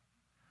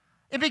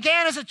 It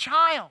began as a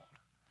child.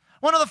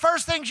 One of the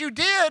first things you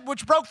did,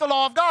 which broke the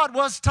law of God,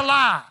 was to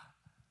lie.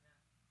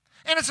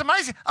 And it's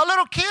amazing. A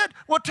little kid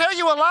will tell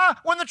you a lie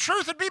when the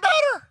truth would be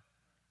better.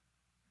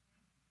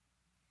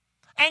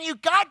 And you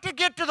got to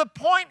get to the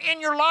point in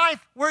your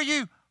life where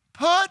you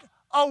put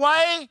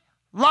away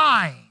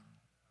lying.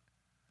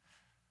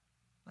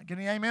 Get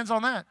any amens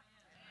on that?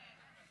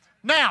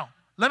 Now,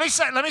 let me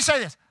say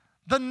this.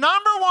 The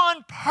number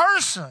one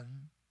person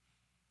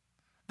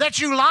that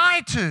you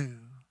lie to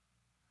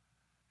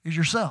is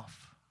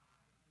yourself.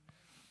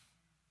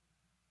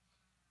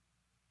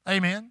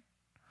 Amen.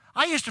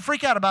 I used to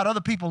freak out about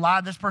other people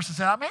lying. This person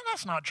said, man,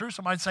 that's not true.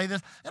 Somebody'd say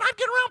this. And I'd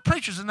get around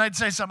preachers and they'd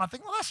say something. I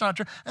think, well, that's not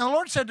true. And the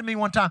Lord said to me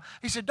one time,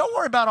 he said, don't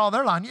worry about all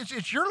their lying.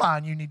 It's your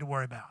lying you need to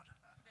worry about.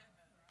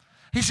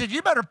 He said,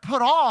 you better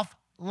put off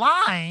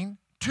lying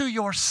to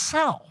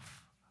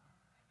yourself.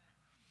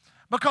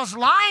 Because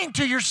lying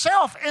to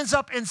yourself ends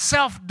up in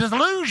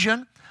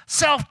self-delusion,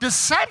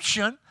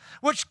 self-deception,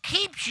 which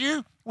keeps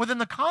you within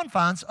the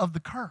confines of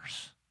the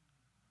curse.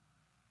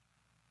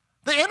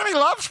 The enemy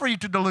loves for you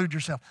to delude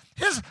yourself.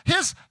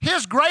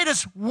 His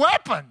greatest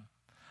weapon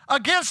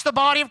against the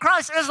body of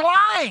Christ is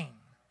lying.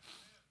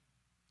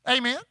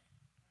 Amen?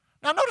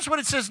 Now notice what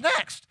it says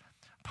next.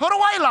 Put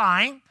away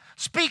lying,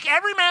 speak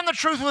every man the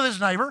truth with his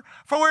neighbor,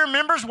 for we are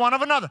members one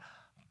of another.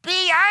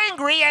 Be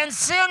angry and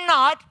sin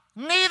not,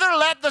 neither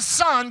let the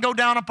sun go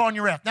down upon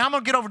your wrath. Now I'm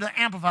going to get over to the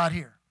Amplified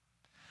here.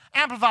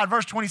 Amplified,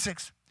 verse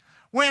 26.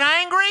 When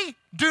angry,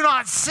 do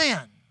not sin.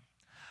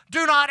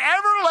 Do not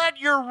ever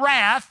let your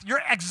wrath,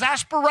 your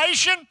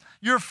exasperation,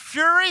 your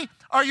fury,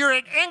 or your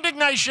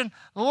indignation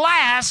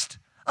last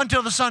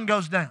until the sun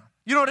goes down.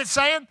 You know what it's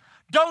saying?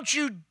 Don't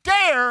you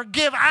dare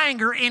give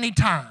anger any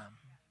time.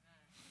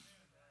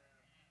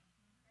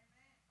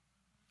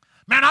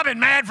 Man, I've been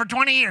mad for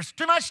 20 years.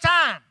 Too much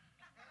time.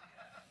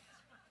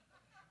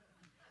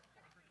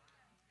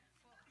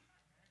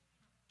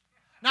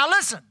 Now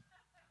listen.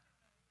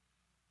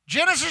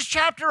 Genesis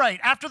chapter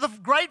 8, after the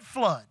great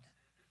flood,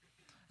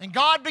 and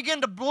God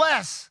began to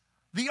bless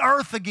the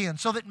earth again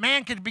so that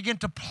man could begin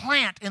to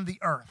plant in the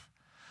earth.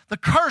 The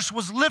curse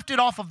was lifted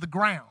off of the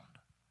ground.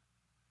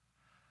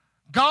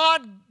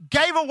 God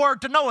gave a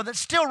word to Noah that's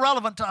still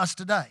relevant to us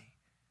today.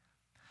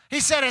 He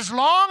said, as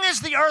long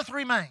as the earth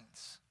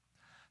remains,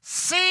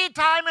 seed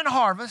time and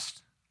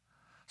harvest,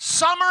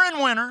 summer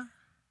and winter,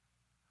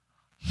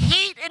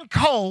 heat and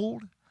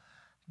cold,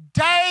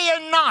 day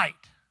and night,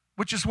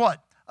 which is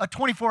what? A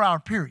 24-hour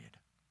period,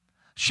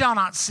 shall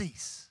not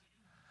cease.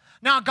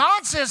 Now,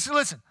 God says,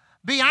 listen,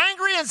 be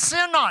angry and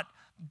sin not.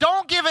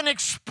 Don't give an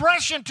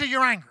expression to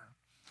your anger.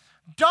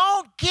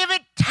 Don't give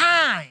it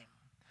time.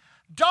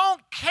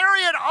 Don't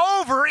carry it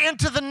over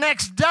into the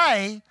next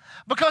day,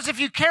 because if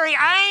you carry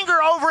anger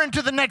over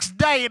into the next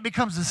day, it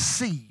becomes a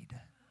seed.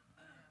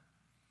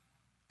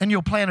 And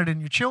you'll plant it in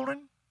your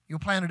children. You'll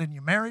plant it in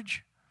your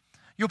marriage.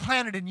 You'll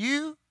plant it in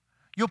you.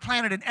 You'll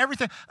plant it in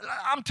everything.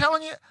 I'm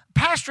telling you,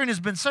 pastoring has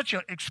been such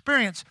an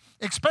experience,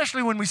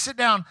 especially when we sit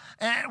down,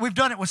 and we've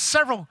done it with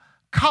several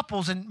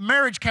couples in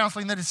marriage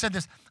counseling that have said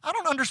this. I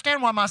don't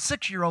understand why my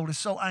 6-year-old is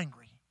so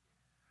angry.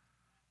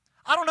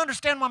 I don't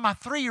understand why my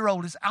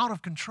 3-year-old is out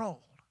of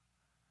control.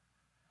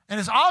 And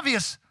it's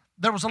obvious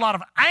there was a lot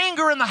of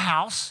anger in the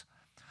house,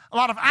 a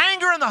lot of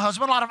anger in the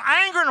husband, a lot of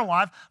anger in the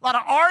wife, a lot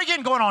of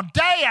arguing going on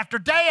day after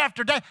day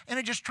after day, and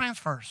it just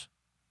transfers.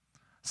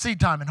 Seed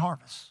time and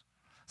harvest.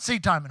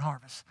 Seed time and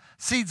harvest.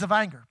 Seeds of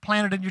anger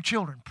planted in your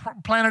children,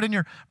 planted in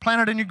your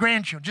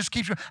grandchildren. Just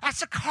keeps you.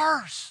 That's a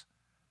curse.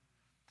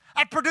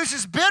 That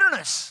produces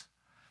bitterness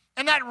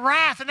and that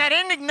wrath and that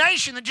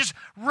indignation that just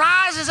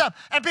rises up,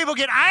 and people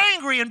get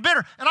angry and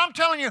bitter. And I'm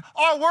telling you,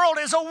 our world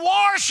is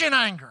awash in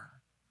anger.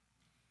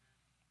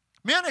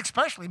 Men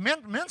especially,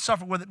 men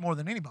suffer with it more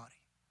than anybody.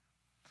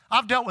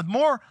 I've dealt with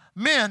more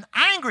men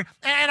angry,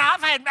 and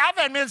I've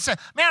had men say,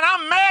 man,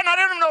 I'm mad and I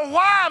don't even know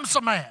why I'm so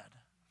mad.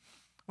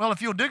 Well,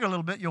 if you'll dig a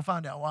little bit, you'll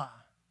find out why.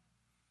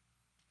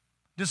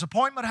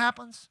 Disappointment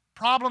happens,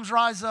 problems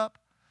rise up,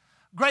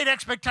 great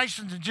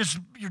expectations, and just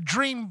your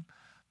dream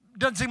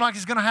doesn't seem like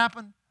it's going to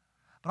happen.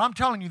 But I'm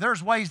telling you,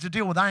 there's ways to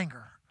deal with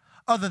anger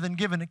other than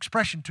giving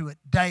expression to it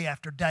day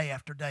after day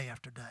after day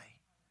after day.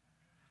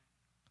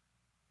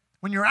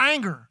 When you're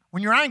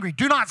angry,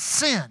 do not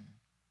sin.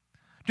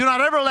 Do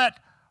not ever let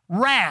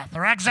wrath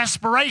or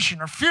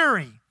exasperation or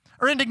fury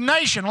or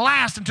indignation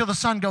last until the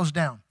sun goes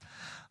down.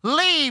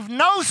 Leave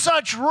no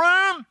such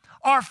room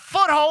or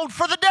foothold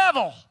for the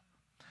devil.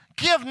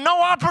 Give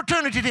no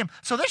opportunity to him.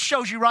 So this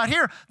shows you right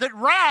here that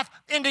wrath,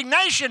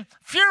 indignation,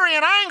 fury,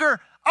 and anger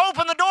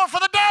open the door for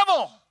the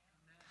devil.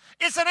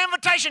 It's an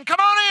invitation. Come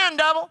on in,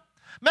 devil.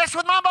 Mess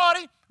with my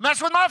body.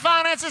 Mess with my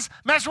finances.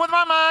 Mess with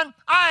my mind.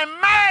 I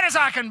am mad as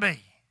I can be.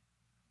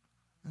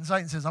 And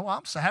Satan says, oh, well,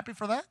 I'm so happy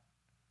for that.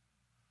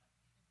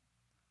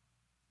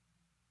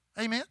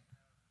 Amen.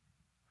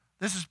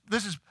 This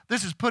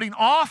is putting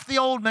off the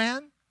old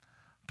man,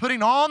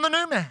 putting on the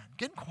new man.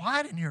 Getting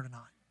quiet in here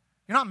tonight.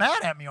 You're not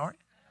mad at me, are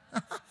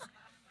you?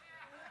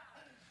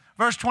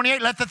 Verse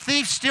 28, let the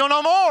thief steal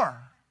no more,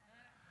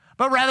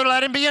 but rather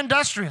let him be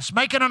industrious,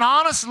 making an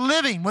honest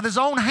living with his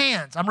own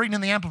hands. I'm reading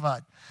in the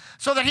Amplified.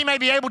 So that he may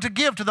be able to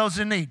give to those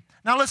in need.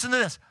 Now listen to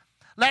this.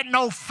 Let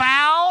no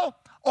foul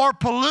or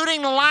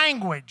polluting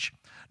language,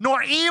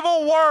 nor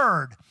evil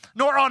word,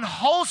 nor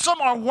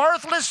unwholesome or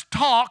worthless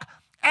talk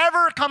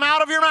ever come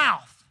out of your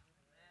mouth.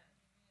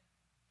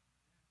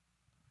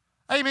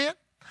 Amen.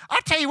 I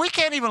tell you, we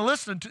can't even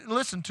listen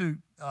to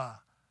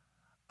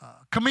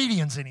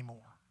comedians anymore.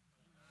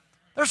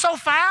 They're so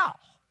foul.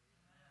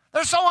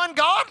 They're so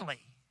ungodly.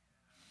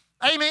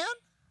 Amen.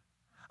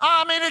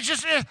 I mean, it's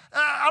just,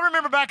 I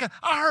remember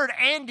I heard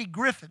Andy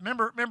Griffith.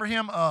 Remember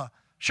him,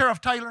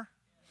 Sheriff Taylor?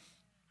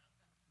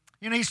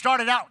 You know, he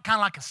started out kind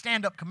of like a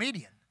stand-up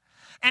comedian.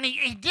 And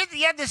he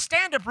had this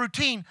stand-up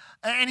routine,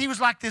 and he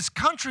was like this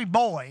country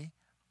boy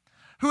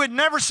who had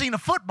never seen a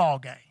football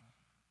game.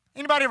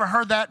 Anybody ever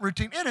heard that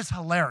routine? It is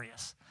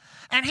hilarious.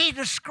 And he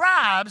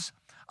describes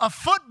a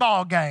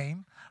football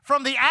game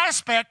from the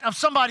aspect of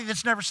somebody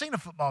that's never seen a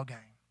football game.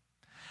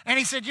 And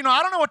he said, you know,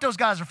 I don't know what those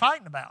guys are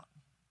fighting about.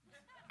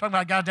 Talking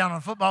about guys down on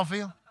the football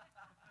field.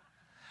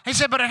 He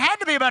said, but it had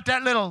to be about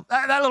that little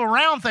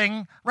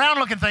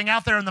round-looking thing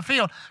out there in the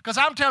field. Because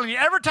I'm telling you,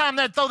 every time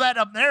they'd throw that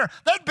up there,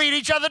 they'd beat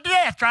each other to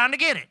death trying to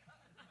get it.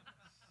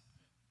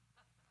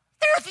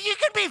 You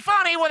can be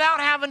funny without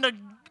having to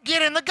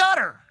get in the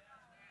gutter.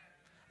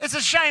 It's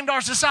a shame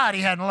our society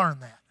hadn't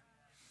learned that.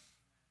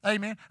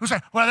 Amen. We say,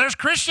 well, there's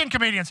Christian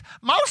comedians.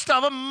 Most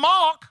of them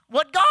mock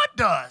what God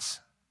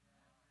does.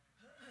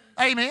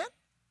 Amen.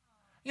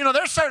 You know,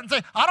 there's certain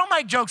things. I don't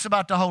make jokes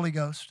about the Holy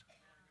Ghost.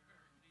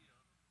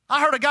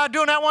 I heard a guy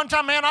doing that one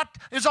time, man.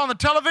 It was on the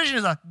television.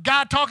 There's a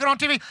guy talking on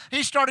TV.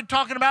 He started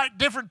talking about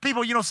different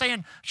people, you know,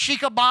 saying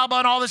Shika Baba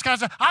and all this kind of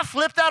stuff. I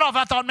flipped that off.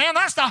 I thought, man,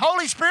 that's the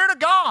Holy Spirit of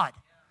God.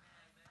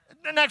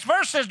 The next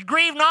verse says,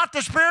 grieve not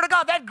the Spirit of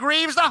God. That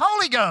grieves the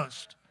Holy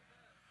Ghost.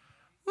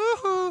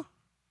 Woohoo.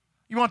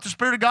 You want the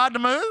Spirit of God to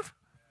move?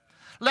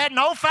 Let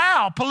no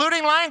foul,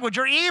 polluting language,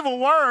 or evil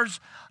words,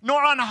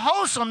 nor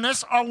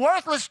unwholesomeness or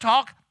worthless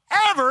talk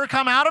ever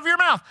come out of your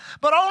mouth,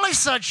 but only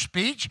such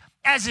speech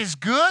as is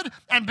good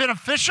and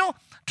beneficial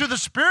to the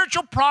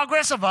spiritual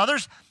progress of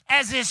others,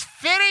 as is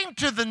fitting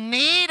to the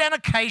need and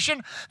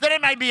occasion, that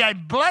it may be a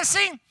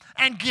blessing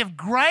and give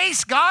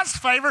grace, God's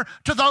favor,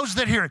 to those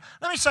that hear it.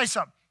 Let me say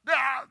something.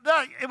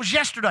 It was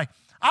yesterday.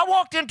 I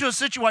walked into a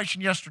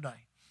situation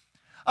yesterday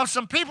of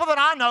some people that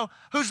I know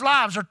whose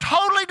lives are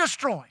totally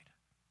destroyed.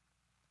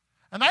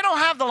 And they don't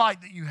have the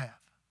light that you have.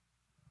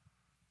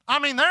 I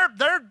mean,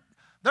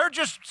 they're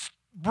just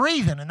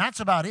breathing, and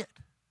that's about it.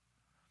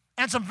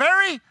 And some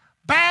very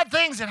bad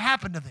things had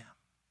happened to them.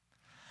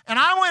 And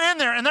I went in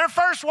there, and their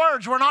first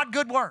words were not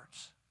good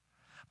words.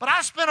 But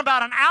I spent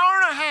about an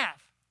hour and a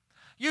half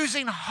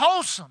using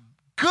wholesome,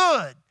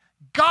 good,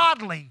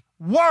 godly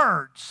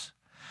words.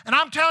 And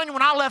I'm telling you,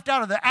 when I left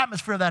out of the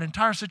atmosphere, that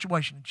entire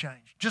situation had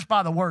changed just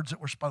by the words that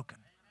were spoken.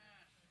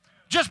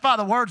 Just by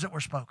the words that were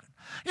spoken.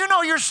 You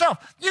know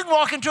yourself. You can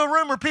walk into a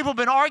room where people have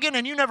been arguing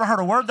and you never heard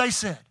a word they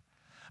said.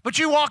 But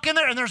you walk in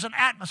there and there's an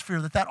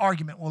atmosphere that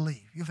argument will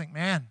leave. You think,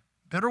 man,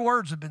 bitter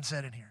words have been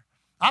said in here.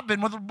 I've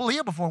been with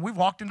Leah before. We've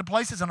walked into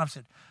places and I've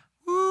said,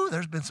 ooh,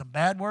 there's been some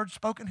bad words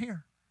spoken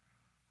here.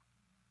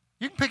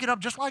 You can pick it up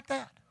just like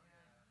that.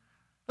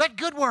 Let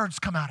good words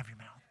come out of your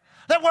mouth.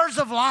 Let words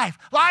of life.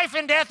 Life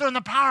and death are in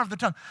the power of the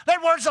tongue.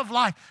 Let words of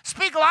life.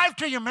 Speak life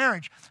to your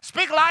marriage.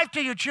 Speak life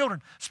to your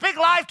children. Speak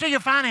life to your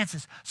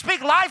finances.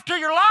 Speak life to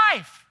your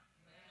life.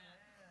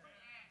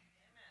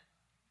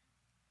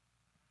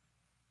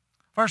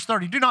 Verse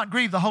 30, do not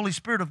grieve the Holy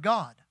Spirit of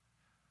God.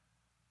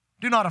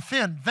 Do not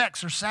offend,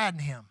 vex, or sadden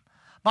him,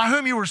 by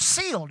whom you were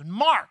sealed and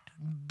marked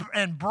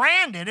and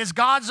branded as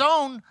God's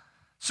own,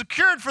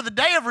 secured for the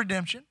day of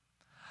redemption,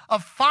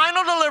 of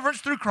final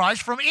deliverance through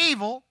Christ from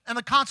evil and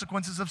the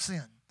consequences of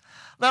sin.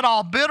 Let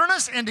all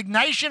bitterness,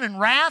 indignation, and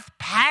wrath,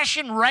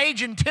 passion,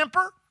 rage, and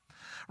temper,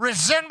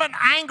 resentment,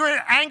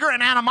 anger,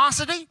 and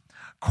animosity,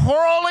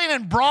 quarreling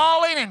and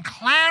brawling and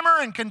clamor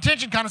and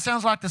contention, kind of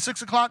sounds like the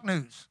 6 o'clock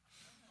news,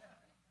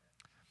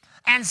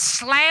 and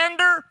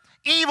slander,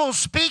 evil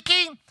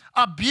speaking,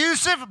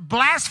 abusive,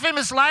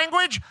 blasphemous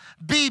language,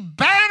 be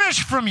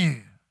banished from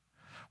you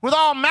with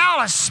all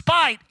malice,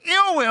 spite,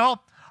 ill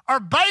will, or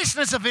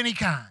baseness of any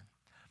kind,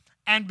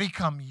 and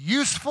become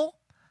useful,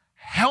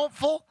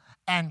 helpful,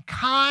 and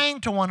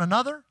kind to one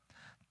another,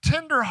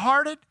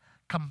 tender-hearted,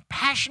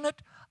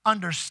 compassionate,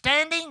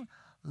 understanding,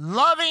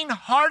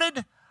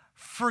 loving-hearted,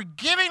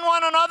 forgiving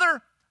one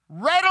another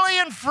readily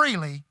and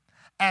freely,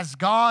 as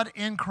God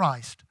in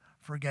Christ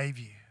forgave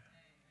you.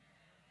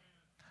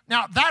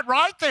 Now, that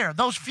right there,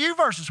 those few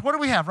verses, what do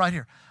we have right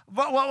here?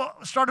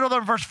 Started over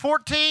in verse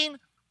 14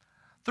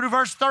 through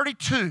verse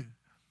 32.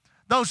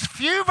 Those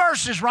few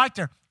verses right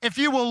there, if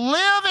you will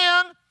live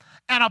in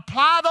and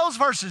apply those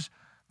verses,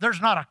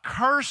 there's not a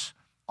curse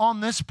on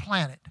this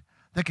planet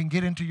that can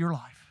get into your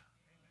life.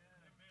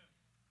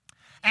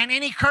 And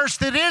any curse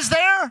that is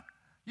there,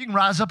 you can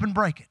rise up and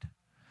break it.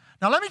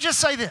 Now, let me just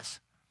say this.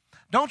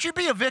 Don't you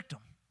be a victim.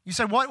 You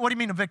say, what do you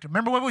mean a victim?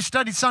 Remember what we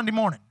studied Sunday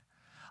morning?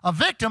 A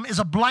victim is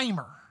a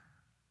blamer.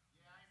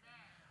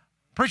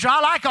 Preacher,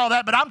 I like all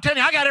that, but I'm telling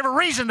you, I got every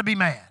reason to be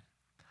mad.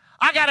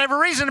 I got every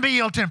reason to be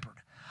ill-tempered.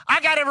 I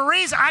got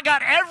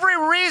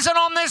every reason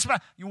on this.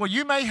 Well,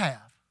 you may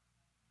have.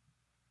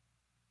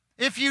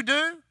 If you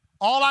do,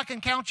 all I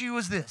can count you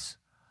is this.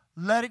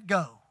 Let it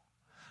go.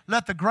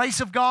 Let the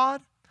grace of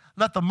God,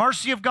 let the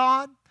mercy of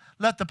God,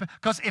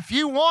 Because if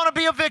you want to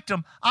be a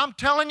victim, I'm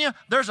telling you,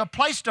 there's a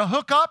place to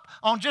hook up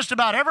on just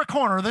about every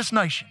corner of this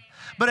nation.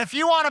 But if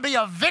you want to be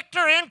a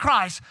victor in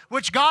Christ,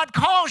 which God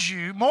calls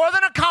you more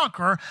than a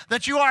conqueror,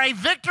 that you are a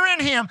victor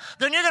in Him,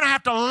 then you're going to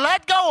have to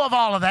let go of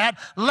all of that.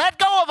 Let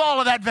go of all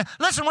of that.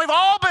 Listen, we've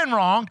all been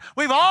wronged.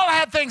 We've all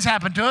had things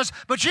happen to us,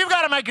 but you've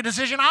got to make a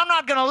decision. I'm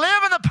not going to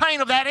live in the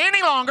pain of that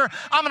any longer.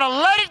 I'm going to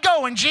let it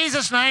go in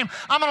Jesus' name.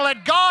 I'm going to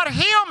let God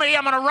heal me.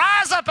 I'm going to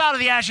rise up out of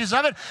the ashes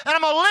of it, and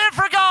I'm going to live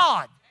for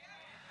God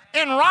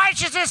in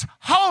righteousness,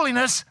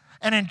 holiness,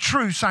 and in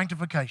true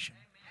sanctification.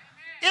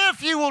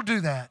 If you will do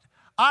that,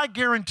 I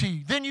guarantee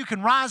you, then you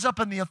can rise up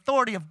in the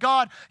authority of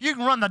God. You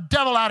can run the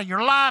devil out of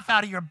your life,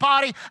 out of your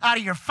body, out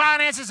of your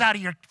finances, out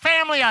of your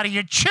family, out of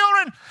your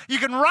children. You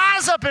can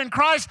rise up in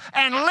Christ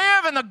and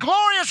live in the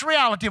glorious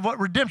reality of what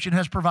redemption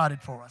has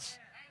provided for us.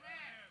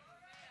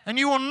 And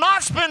you will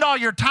not spend all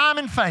your time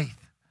in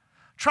faith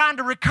trying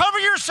to recover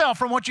yourself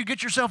from what you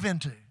get yourself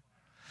into.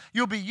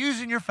 You'll be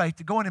using your faith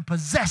to go in and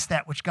possess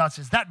that which God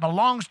says, that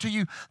belongs to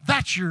you,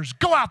 that's yours.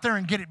 Go out there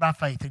and get it by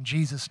faith in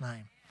Jesus'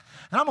 name.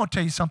 And I'm going to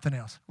tell you something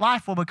else.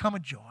 Life will become a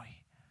joy.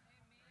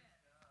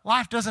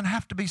 Life doesn't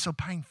have to be so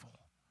painful.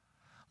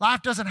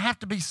 Life doesn't have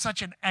to be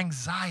such an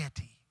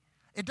anxiety.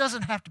 It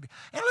doesn't have to be.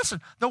 And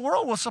listen, the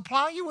world will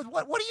supply you with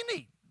what do you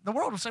need? The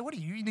world will say, what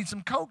do you need?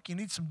 Some Coke, you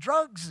need some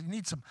drugs, you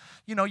need some,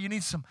 you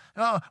need some,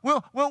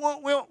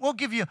 we'll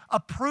give you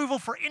approval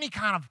for any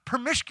kind of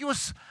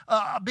promiscuous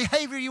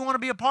behavior you want to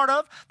be a part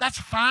of. That's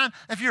fine.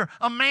 If you're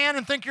a man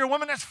and think you're a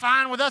woman, that's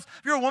fine with us.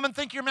 If you're a woman and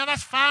think you're a man,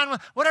 that's fine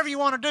with whatever you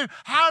want to do.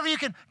 However you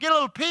can get a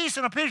little peace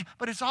and a peace,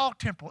 but it's all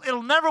temporal.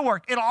 It'll never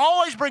work. It'll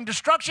always bring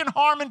destruction,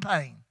 harm, and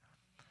pain.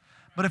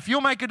 But if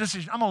you'll make a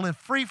decision, I'm going to live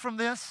free from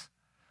this.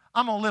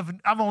 I'm going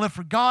to live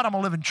for God. I'm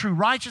going to live in true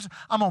righteousness.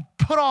 I'm going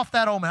to put off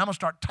that old man. I'm going to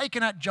start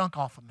taking that junk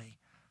off of me.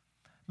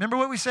 Remember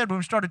what we said when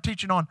we started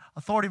teaching on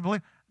authority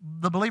of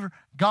the believer?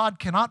 God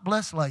cannot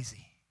bless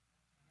lazy.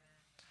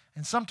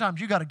 And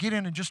sometimes you got to get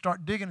in and just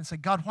start digging and say,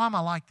 God, why am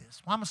I like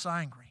this? Why am I so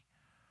angry?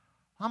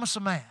 Why am I so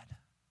mad?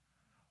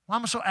 Why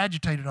am I so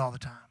agitated all the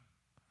time?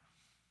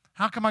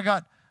 How come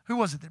who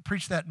was it that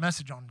preached that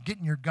message on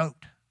getting your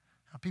goat?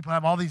 How people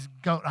have all these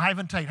goats.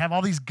 Ivan Tate have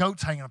all these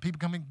goats hanging on. People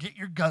come in and get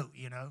your goat,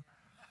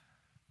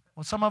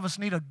 Well, some of us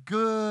need a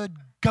good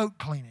goat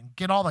cleaning.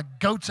 Get all the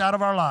goats out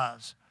of our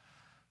lives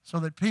so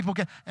that people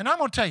can. And I'm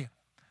going to tell you,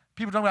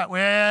 people talk about,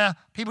 well,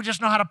 people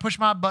just know how to push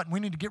my button. We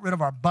need to get rid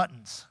of our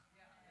buttons.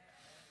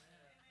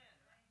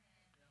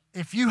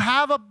 If you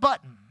have a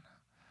button,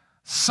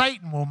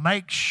 Satan will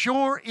make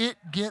sure it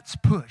gets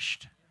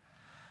pushed.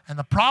 And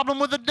the problem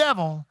with the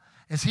devil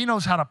is he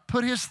knows how to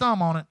put his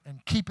thumb on it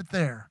and keep it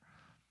there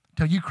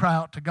until you cry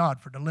out to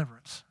God for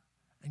deliverance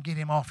and get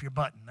him off your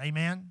button.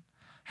 Amen?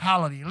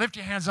 Hallelujah. Lift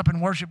your hands up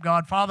and worship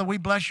God. Father, we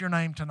bless your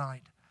name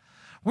tonight.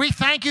 We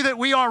thank you that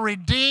we are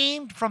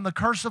redeemed from the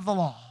curse of the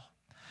law.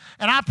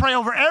 And I pray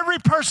over every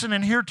person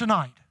in here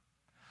tonight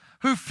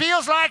who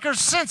feels like or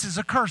senses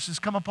a curse has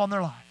come upon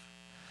their life.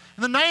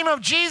 In the name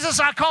of Jesus,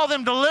 I call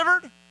them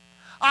delivered.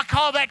 I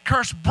call that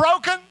curse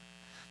broken.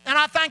 And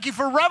I thank you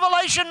for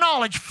revelation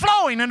knowledge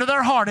flowing into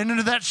their heart and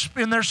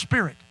in their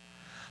spirit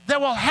that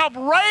will help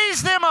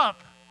raise them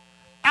up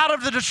out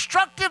of the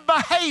destructive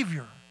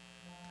behavior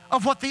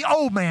of what the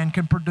old man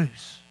can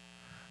produce,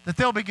 that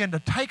they'll begin to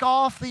take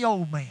off the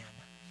old man.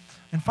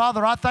 And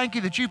Father, I thank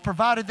you that you've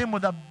provided them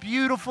with a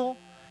beautiful,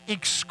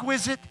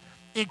 exquisite,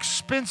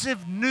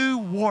 expensive new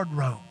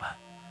wardrobe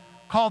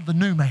called the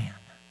new man,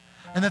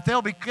 and that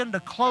they'll begin to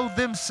clothe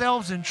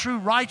themselves in true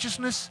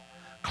righteousness,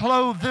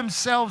 clothe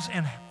themselves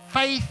in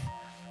faith,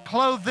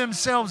 clothe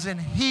themselves in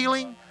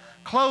healing,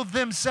 clothe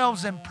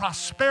themselves in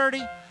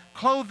prosperity,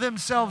 clothe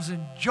themselves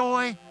in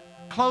joy,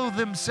 clothe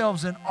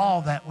themselves in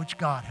all that which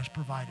God has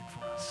provided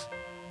for us.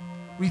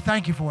 We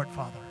thank you for it,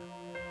 Father.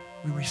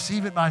 We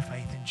receive it by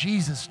faith in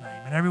Jesus'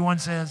 name. And everyone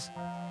says,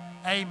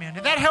 amen.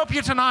 Did that help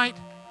you tonight?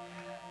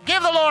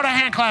 Give the Lord a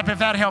hand clap if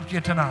that helped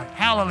you tonight.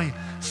 Hallelujah.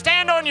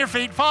 Stand on your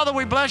feet. Father,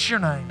 we bless your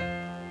name.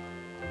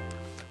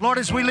 Lord,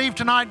 as we leave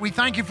tonight, we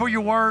thank you for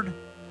your word.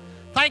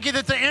 Thank you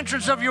that the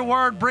entrance of your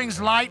word brings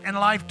light and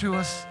life to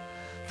us.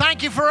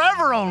 Thank you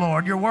forever, O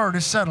Lord, your word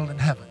is settled in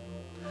heaven.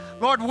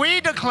 Lord, we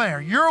declare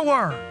your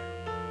word,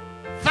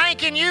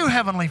 thanking you,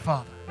 Heavenly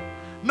Father.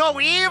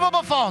 No evil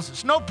befalls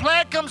us. No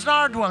plague comes to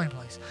our dwelling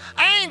place.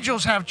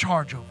 Angels have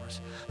charge over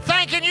us.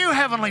 Thanking you,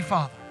 Heavenly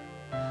Father,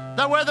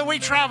 that whether we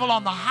travel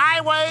on the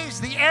highways,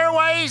 the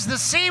airways, the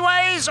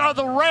seaways, or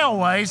the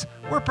railways,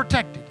 we're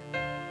protected,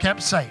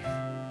 kept safe,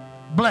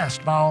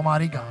 blessed by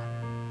Almighty God.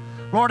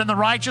 Lord, in the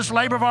righteous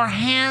labor of our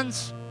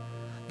hands,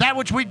 that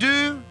which we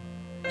do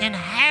in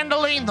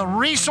handling the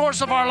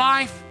resource of our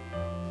life,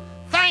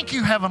 thank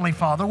you, Heavenly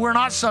Father. We're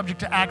not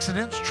subject to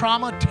accidents,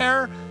 trauma,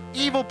 terror,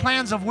 evil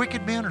plans of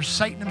wicked men, or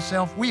Satan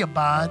himself. We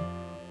abide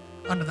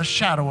under the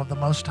shadow of the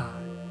Most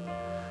High.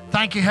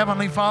 Thank you,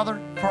 Heavenly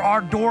Father, for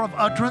our door of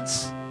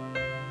utterance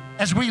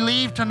as we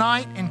leave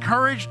tonight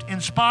encouraged,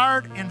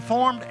 inspired,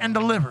 informed, and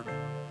delivered.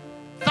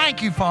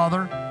 Thank you,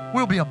 Father,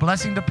 we'll be a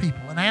blessing to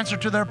people, an answer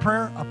to their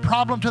prayer, a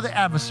problem to the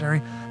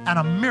adversary, and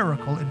a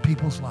miracle in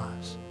people's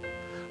lives.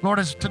 Lord,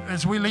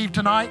 as we leave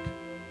tonight,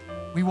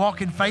 we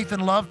walk in faith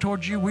and love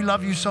towards you. We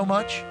love you so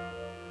much.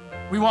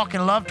 We walk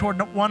in love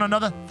toward one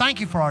another. Thank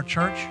you for our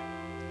church.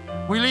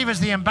 We leave as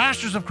the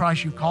ambassadors of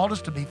Christ you called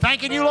us to be.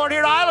 Thanking you, Lord,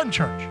 here at Island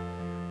Church.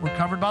 We're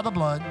covered by the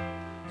blood,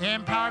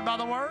 empowered by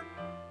the word,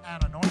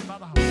 and anointed by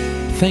the Holy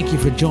Spirit. Thank you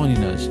for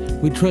joining us.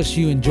 We trust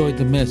you enjoyed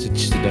the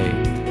message today.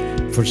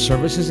 For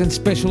services and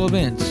special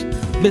events,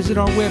 visit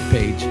our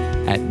webpage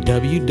at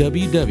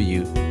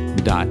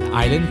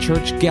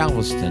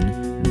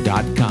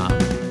www.islandchurchgalveston.com.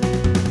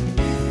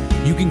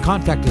 You can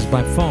contact us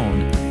by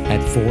phone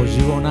at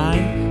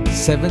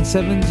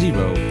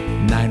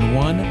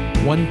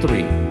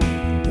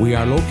 409-770-9113. We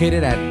are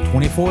located at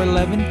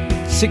 2411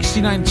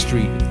 69th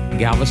Street,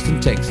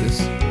 Galveston,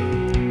 Texas.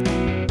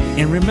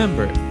 And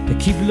remember to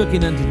keep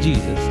looking unto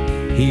Jesus.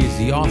 He is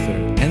the author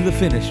and the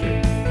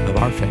finisher of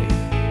our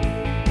faith.